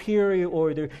a superior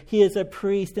order. He is a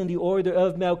priest in the order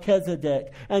of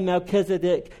Melchizedek. And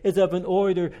Melchizedek is of an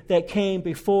order that came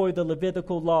before the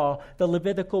Levitical law. The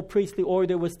Levitical priestly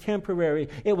order was temporary.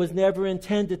 It was never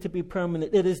intended to be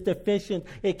permanent. It is deficient.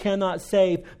 It cannot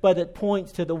save, but it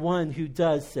points to the one who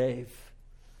does save.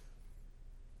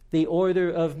 The order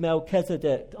of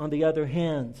Melchizedek, on the other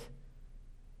hand,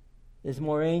 is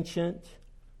more ancient.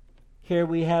 Here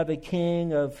we have a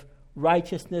king of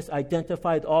righteousness,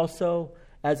 identified also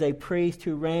as a priest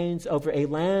who reigns over a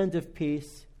land of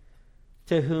peace,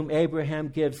 to whom Abraham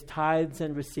gives tithes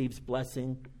and receives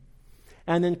blessing.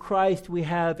 And in Christ we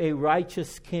have a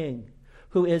righteous king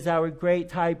who is our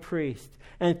great high priest,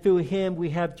 and through him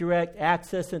we have direct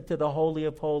access into the Holy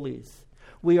of Holies.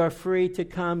 We are free to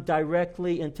come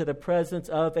directly into the presence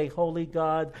of a holy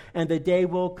God, and the day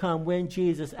will come when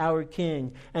Jesus, our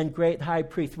King and great high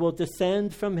priest, will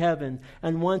descend from heaven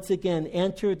and once again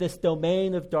enter this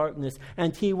domain of darkness,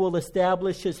 and he will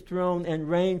establish his throne and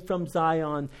reign from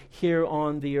Zion here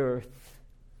on the earth.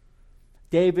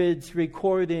 David's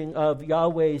recording of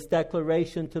Yahweh's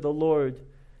declaration to the Lord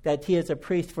that he is a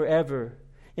priest forever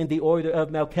in the order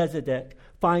of Melchizedek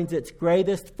finds its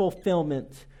greatest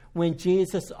fulfillment when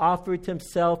Jesus offered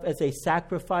himself as a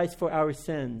sacrifice for our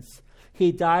sins.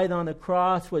 He died on a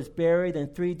cross, was buried,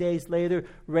 and 3 days later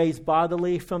raised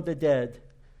bodily from the dead.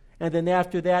 And then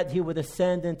after that, he would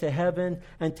ascend into heaven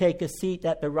and take a seat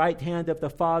at the right hand of the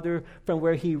Father, from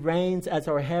where he reigns as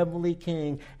our heavenly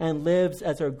King and lives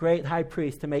as our great high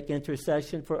priest to make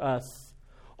intercession for us.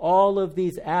 All of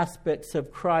these aspects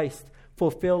of Christ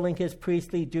fulfilling his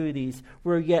priestly duties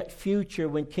were yet future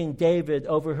when King David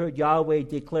overheard Yahweh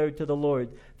declare to the Lord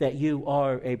that you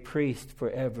are a priest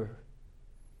forever.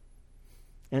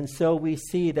 And so we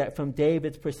see that from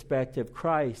David's perspective,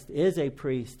 Christ is a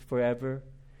priest forever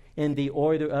in the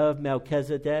order of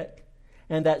Melchizedek,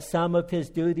 and that some of his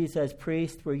duties as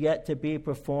priest were yet to be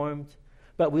performed.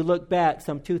 But we look back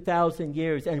some 2,000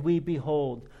 years and we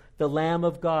behold the Lamb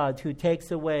of God who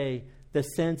takes away the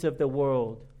sins of the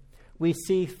world. We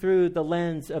see through the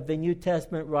lens of the New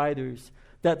Testament writers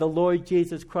that the Lord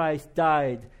Jesus Christ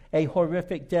died a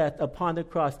horrific death upon the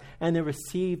cross and then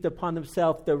received upon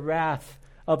himself the wrath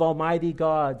of Almighty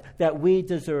God that we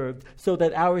deserved, so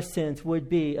that our sins would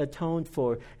be atoned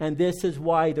for. And this is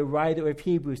why the writer of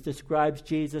Hebrews describes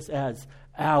Jesus as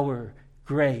our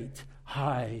great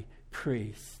high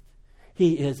priest.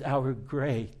 He is our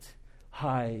great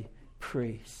high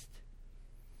priest.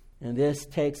 And this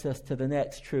takes us to the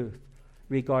next truth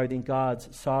regarding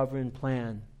God's sovereign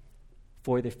plan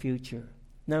for the future.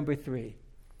 Number 3,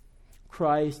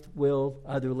 Christ will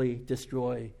utterly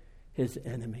destroy his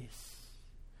enemies.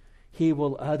 He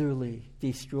will utterly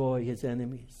destroy his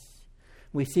enemies.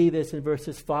 We see this in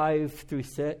verses 5 through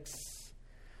 6.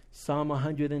 Psalm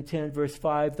 110, verse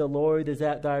 5, the Lord is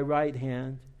at thy right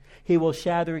hand. He will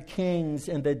shatter kings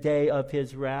in the day of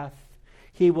his wrath.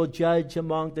 He will judge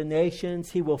among the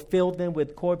nations. He will fill them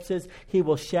with corpses. He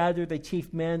will shatter the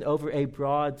chief men over a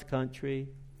broad country.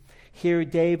 Here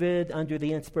David, under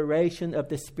the inspiration of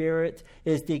the Spirit,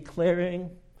 is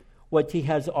declaring what he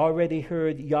has already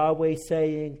heard Yahweh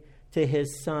saying to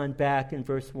his son back in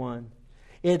verse 1.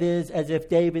 It is as if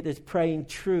David is praying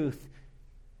truth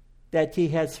that he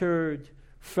has heard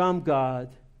from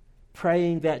God,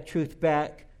 praying that truth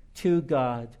back to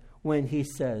God when he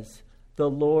says, the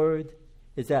Lord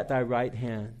is at thy right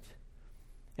hand.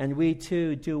 And we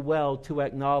too do well to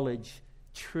acknowledge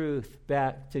truth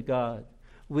back to God.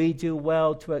 We do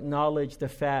well to acknowledge the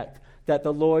fact that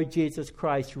the Lord Jesus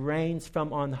Christ reigns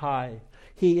from on high.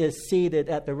 He is seated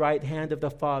at the right hand of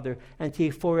the Father, and he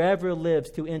forever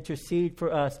lives to intercede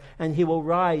for us, and he will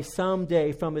rise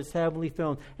someday from his heavenly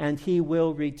throne, and he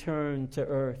will return to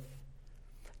earth.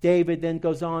 David then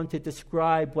goes on to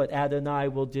describe what Adonai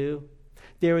will do.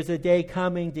 There is a day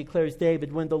coming, declares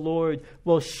David, when the Lord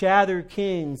will shatter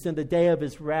kings in the day of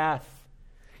his wrath.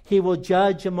 He will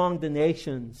judge among the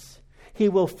nations. He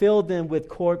will fill them with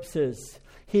corpses.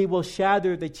 He will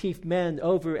shatter the chief men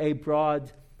over a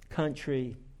broad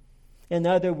country. In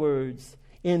other words,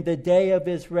 in the day of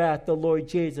his wrath, the Lord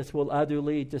Jesus will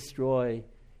utterly destroy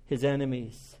his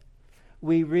enemies.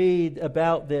 We read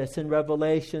about this in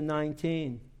Revelation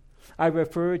 19. I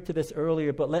referred to this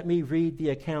earlier, but let me read the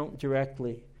account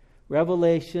directly.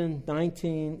 Revelation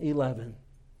 19:11.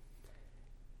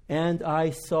 And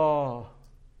I saw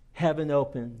heaven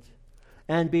opened,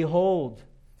 and behold,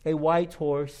 a white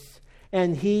horse,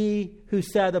 and he who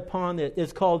sat upon it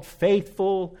is called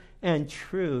Faithful and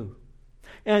True.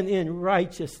 And in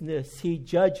righteousness he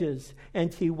judges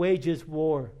and he wages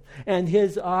war. And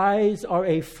his eyes are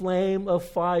a flame of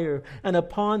fire, and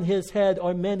upon his head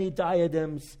are many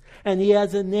diadems. And he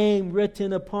has a name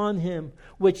written upon him,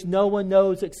 which no one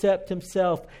knows except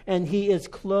himself. And he is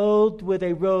clothed with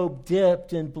a robe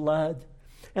dipped in blood.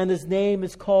 And his name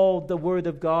is called the Word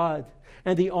of God.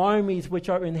 And the armies which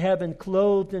are in heaven,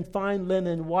 clothed in fine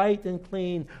linen, white and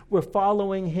clean, were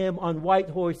following him on white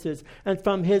horses. And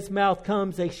from his mouth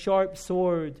comes a sharp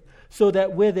sword, so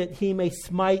that with it he may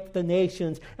smite the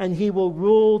nations, and he will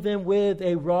rule them with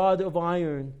a rod of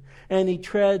iron. And he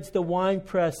treads the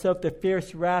winepress of the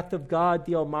fierce wrath of God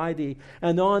the Almighty.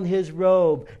 And on his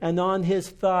robe and on his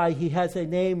thigh he has a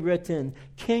name written,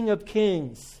 King of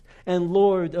Kings and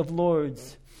Lord of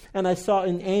Lords. And I saw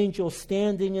an angel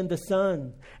standing in the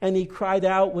sun, and he cried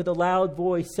out with a loud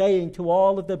voice, saying to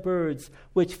all of the birds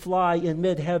which fly in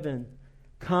mid-heaven,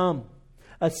 Come,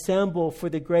 assemble for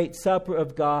the great supper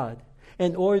of God,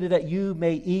 in order that you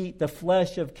may eat the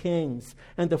flesh of kings,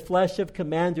 and the flesh of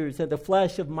commanders, and the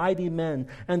flesh of mighty men,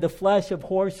 and the flesh of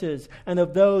horses, and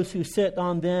of those who sit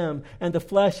on them, and the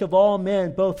flesh of all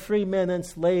men, both free men and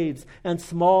slaves, and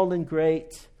small and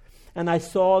great. And I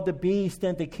saw the beast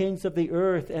and the kings of the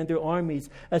earth and their armies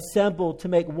assembled to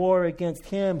make war against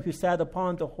him who sat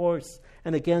upon the horse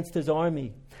and against his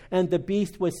army. And the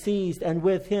beast was seized, and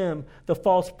with him the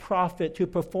false prophet who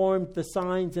performed the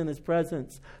signs in his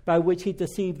presence, by which he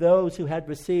deceived those who had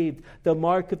received the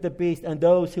mark of the beast and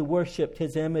those who worshipped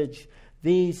his image.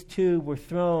 These two were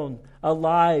thrown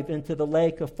alive into the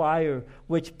lake of fire,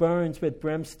 which burns with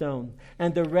brimstone.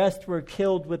 And the rest were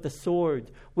killed with the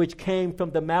sword, which came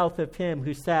from the mouth of him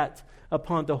who sat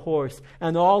upon the horse.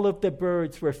 And all of the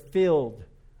birds were filled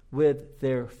with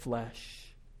their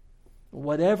flesh.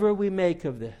 Whatever we make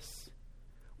of this,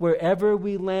 wherever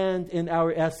we land in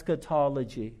our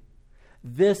eschatology,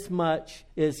 this much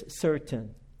is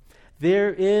certain.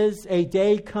 There is a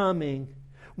day coming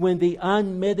when the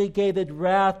unmitigated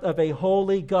wrath of a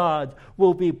holy God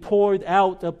will be poured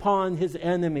out upon his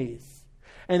enemies.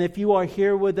 And if you are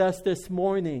here with us this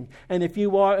morning, and if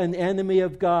you are an enemy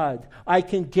of God, I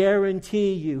can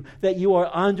guarantee you that you are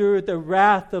under the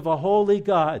wrath of a holy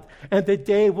God. And the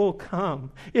day will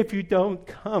come, if you don't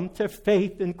come to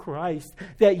faith in Christ,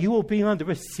 that you will be on the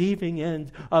receiving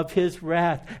end of his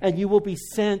wrath, and you will be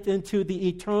sent into the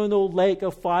eternal lake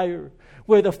of fire,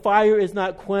 where the fire is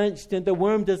not quenched and the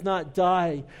worm does not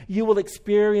die. You will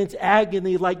experience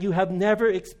agony like you have never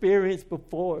experienced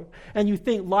before. And you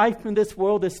think life in this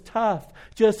world is tough.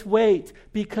 Just wait,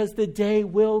 because the day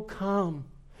will come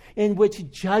in which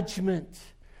judgment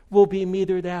will be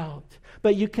meted out.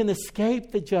 But you can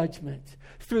escape the judgment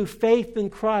through faith in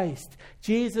Christ.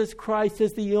 Jesus Christ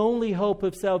is the only hope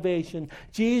of salvation.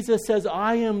 Jesus says,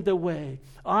 I am the way.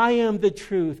 I am the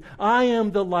truth. I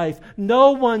am the life.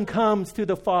 No one comes to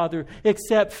the Father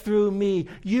except through me.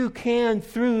 You can,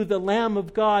 through the Lamb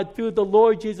of God, through the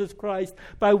Lord Jesus Christ,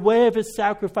 by way of his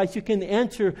sacrifice, you can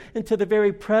enter into the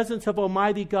very presence of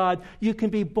Almighty God. You can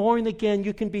be born again.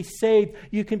 You can be saved.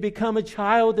 You can become a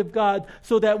child of God,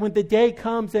 so that when the day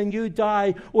comes and you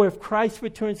die, or if Christ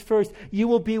returns first, you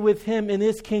will be with him in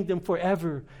his kingdom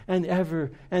forever and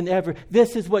ever and ever.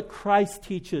 This is what Christ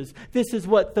teaches. This is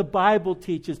what the Bible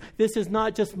teaches. This is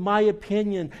not just my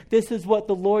opinion. This is what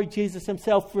the Lord Jesus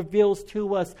himself reveals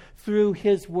to us through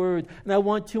his word. And I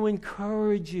want to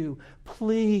encourage you,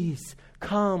 please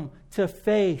come to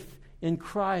faith in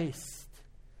Christ.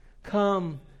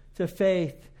 Come to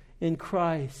faith in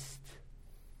Christ.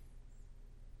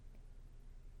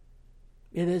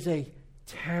 It is a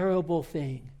terrible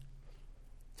thing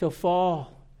to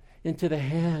fall into the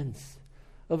hands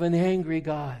of an angry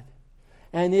God.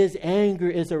 And his anger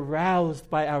is aroused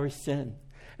by our sin.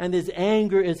 And his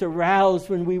anger is aroused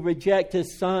when we reject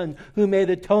his Son who made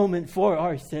atonement for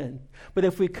our sin. But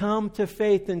if we come to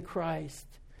faith in Christ,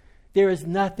 there is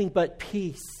nothing but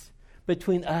peace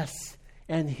between us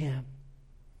and him.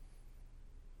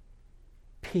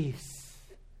 Peace.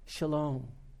 Shalom.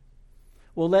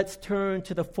 Well, let's turn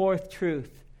to the fourth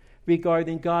truth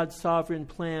regarding God's sovereign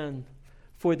plan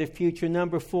for the future.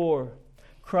 Number 4.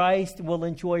 Christ will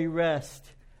enjoy rest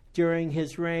during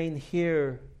his reign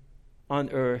here on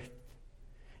earth.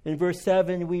 In verse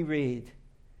 7 we read,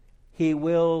 he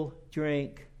will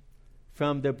drink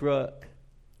from the brook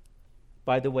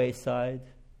by the wayside.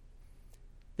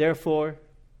 Therefore,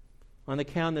 on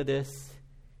account of this,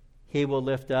 he will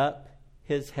lift up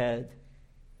his head.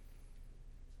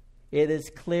 It is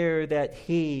clear that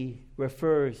he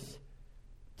refers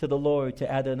to the Lord,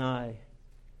 to Adonai.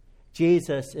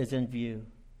 Jesus is in view.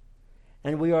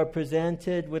 And we are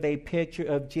presented with a picture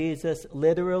of Jesus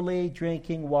literally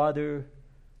drinking water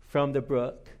from the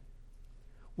brook.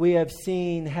 We have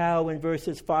seen how in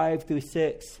verses 5 through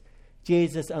 6,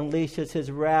 Jesus unleashes his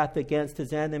wrath against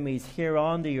his enemies here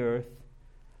on the earth.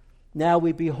 Now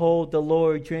we behold the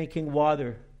Lord drinking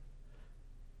water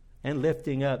and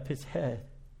lifting up his head.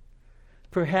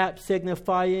 perhaps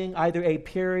signifying either a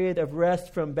period of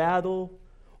rest from battle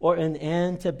or an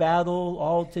end to battle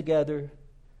altogether.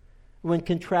 When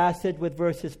contrasted with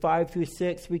verses 5 through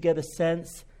 6, we get a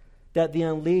sense that the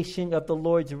unleashing of the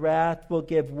Lord's wrath will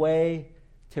give way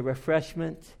to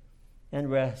refreshment and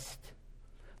rest.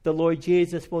 The Lord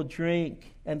Jesus will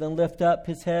drink and then lift up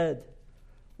his head.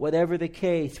 Whatever the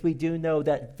case, we do know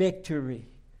that victory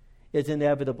is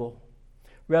inevitable.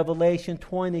 Revelation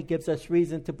 20 gives us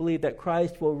reason to believe that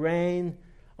Christ will reign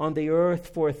on the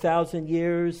earth for 1,000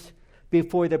 years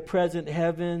before the present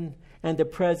heaven and the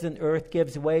present earth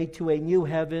gives way to a new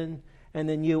heaven and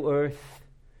a new earth.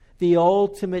 The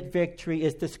ultimate victory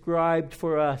is described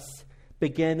for us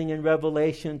beginning in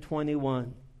Revelation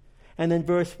 21. And in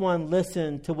verse 1,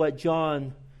 listen to what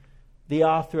John, the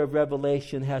author of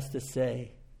Revelation, has to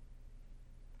say.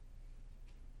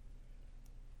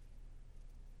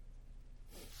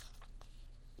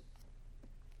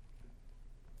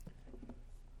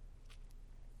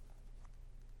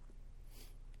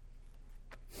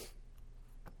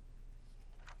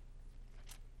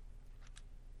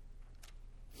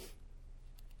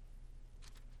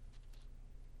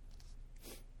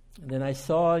 And then I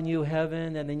saw a new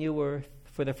heaven and a new earth,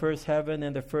 for the first heaven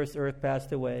and the first earth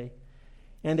passed away.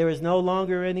 And there is no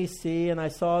longer any sea, and I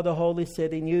saw the holy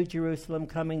city, New Jerusalem,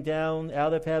 coming down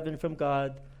out of heaven from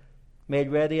God,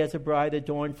 made ready as a bride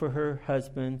adorned for her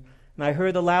husband. And I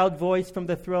heard a loud voice from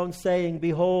the throne saying,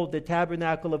 Behold, the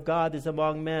tabernacle of God is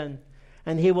among men,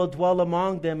 and he will dwell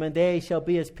among them, and they shall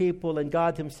be his people, and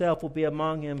God himself will be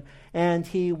among him, and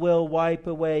he will wipe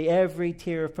away every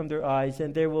tear from their eyes,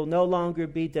 and there will no longer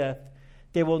be death.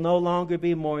 There will no longer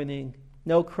be mourning,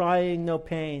 no crying, no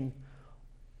pain.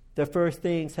 The first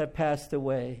things have passed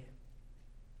away.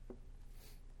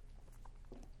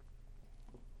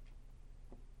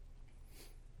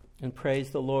 And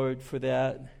praise the Lord for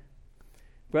that.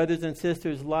 Brothers and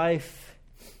sisters, life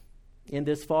in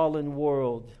this fallen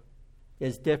world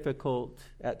is difficult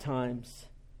at times.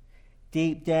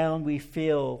 Deep down we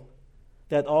feel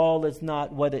that all is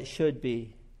not what it should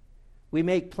be. We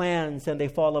make plans and they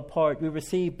fall apart. We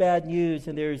receive bad news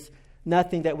and there's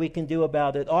nothing that we can do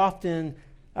about it. Often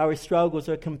our struggles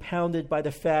are compounded by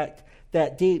the fact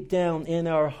that deep down in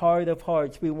our heart of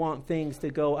hearts we want things to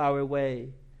go our way.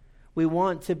 We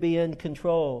want to be in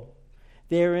control.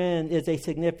 Therein is a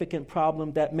significant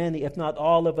problem that many, if not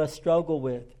all of us, struggle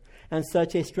with. And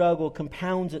such a struggle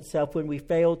compounds itself when we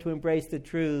fail to embrace the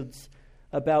truths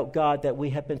about God that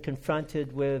we have been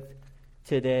confronted with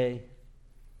today.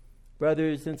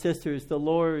 Brothers and sisters, the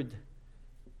Lord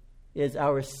is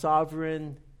our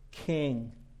sovereign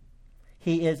King.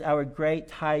 He is our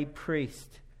great high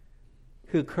priest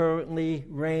who currently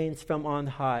reigns from on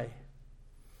high.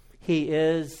 He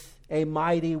is a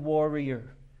mighty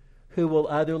warrior who will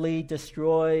utterly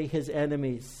destroy his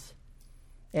enemies.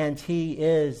 And he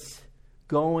is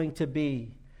going to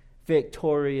be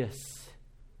victorious.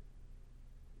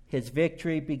 His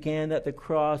victory began at the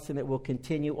cross and it will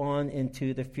continue on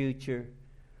into the future.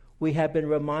 We have been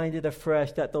reminded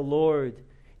afresh that the Lord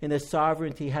in his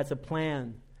sovereignty has a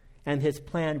plan, and his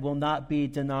plan will not be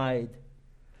denied.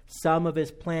 Some of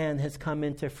his plan has come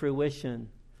into fruition.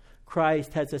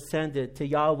 Christ has ascended to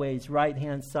Yahweh's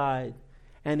right-hand side,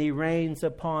 and he reigns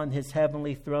upon his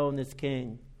heavenly throne as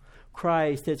king.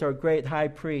 Christ is our great high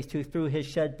priest who through his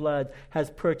shed blood has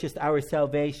purchased our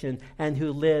salvation and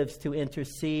who lives to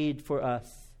intercede for us.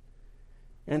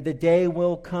 And the day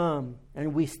will come,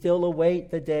 and we still await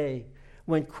the day,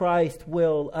 when Christ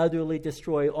will utterly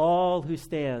destroy all who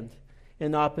stand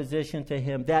in opposition to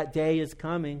him. That day is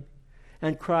coming,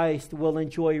 and Christ will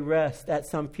enjoy rest at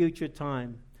some future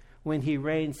time when he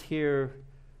reigns here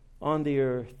on the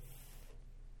earth.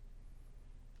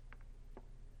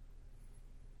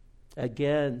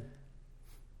 Again,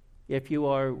 if you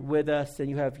are with us and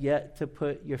you have yet to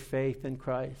put your faith in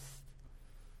Christ,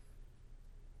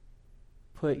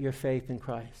 put your faith in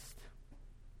Christ.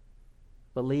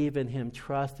 Believe in him,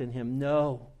 trust in him.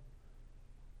 Know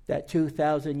that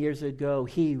 2,000 years ago,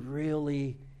 he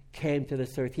really came to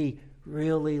this earth. He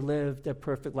really lived a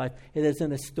perfect life. It is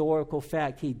an historical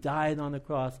fact. He died on the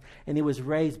cross and he was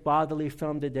raised bodily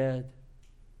from the dead.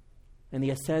 And he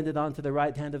ascended onto the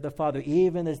right hand of the Father,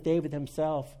 even as David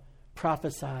himself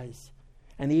prophesies.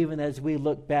 And even as we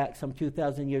look back some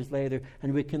 2,000 years later,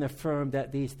 and we can affirm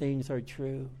that these things are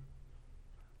true.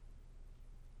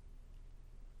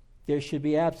 There should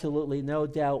be absolutely no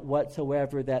doubt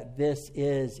whatsoever that this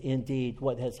is indeed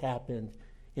what has happened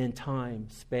in time,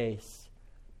 space,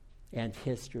 and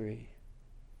history.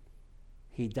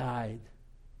 He died,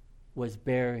 was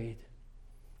buried,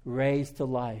 raised to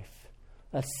life,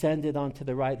 ascended onto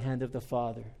the right hand of the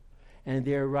Father. And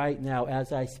there right now,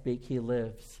 as I speak, he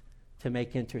lives to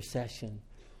make intercession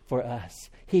for us.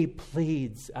 He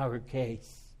pleads our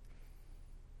case.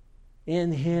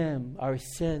 In him, our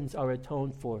sins are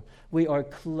atoned for. We are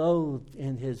clothed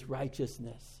in his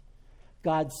righteousness.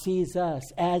 God sees us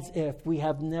as if we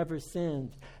have never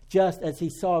sinned, just as he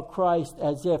saw Christ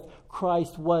as if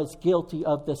Christ was guilty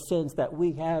of the sins that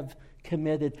we have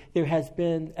committed. There has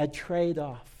been a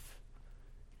trade-off,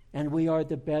 and we are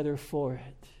the better for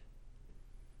it.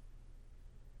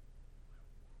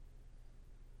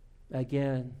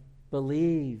 Again,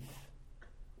 believe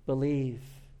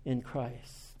in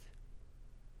Christ.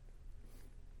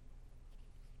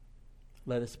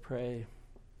 Let us pray.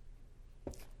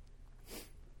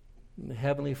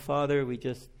 Heavenly Father, we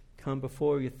just come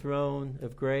before your throne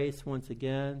of grace once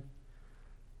again.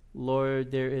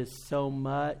 Lord, there is so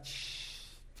much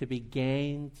to be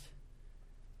gained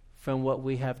from what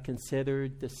we have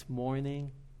considered this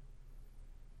morning.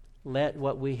 Let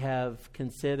what we have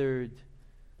considered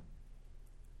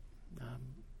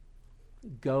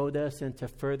goad us into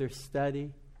further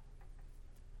study.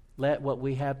 Let what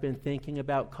we have been thinking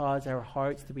about cause our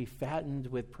hearts to be fattened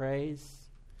with praise.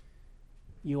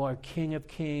 You are King of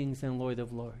kings and Lord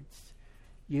of lords.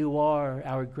 You are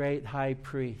our great high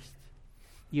priest.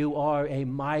 You are a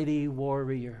mighty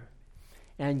warrior.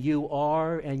 And you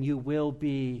are and you will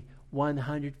be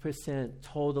 100%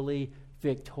 totally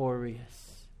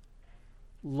victorious.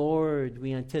 Lord,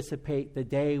 we anticipate the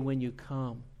day when you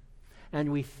come.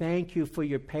 And we thank you for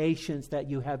your patience that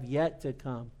you have yet to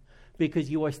come, because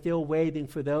you are still waiting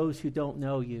for those who don't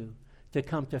know you to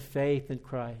come to faith in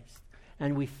Christ.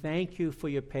 And we thank you for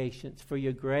your patience, for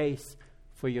your grace,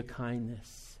 for your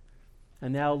kindness.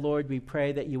 And now, Lord, we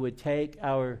pray that you would take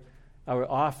our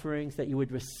offerings, that you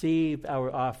would receive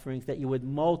our offerings, that you would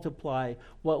multiply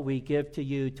what we give to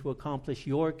you to accomplish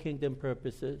your kingdom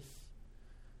purposes.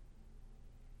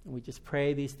 And we just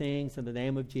pray these things in the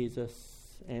name of Jesus.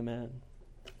 Amen.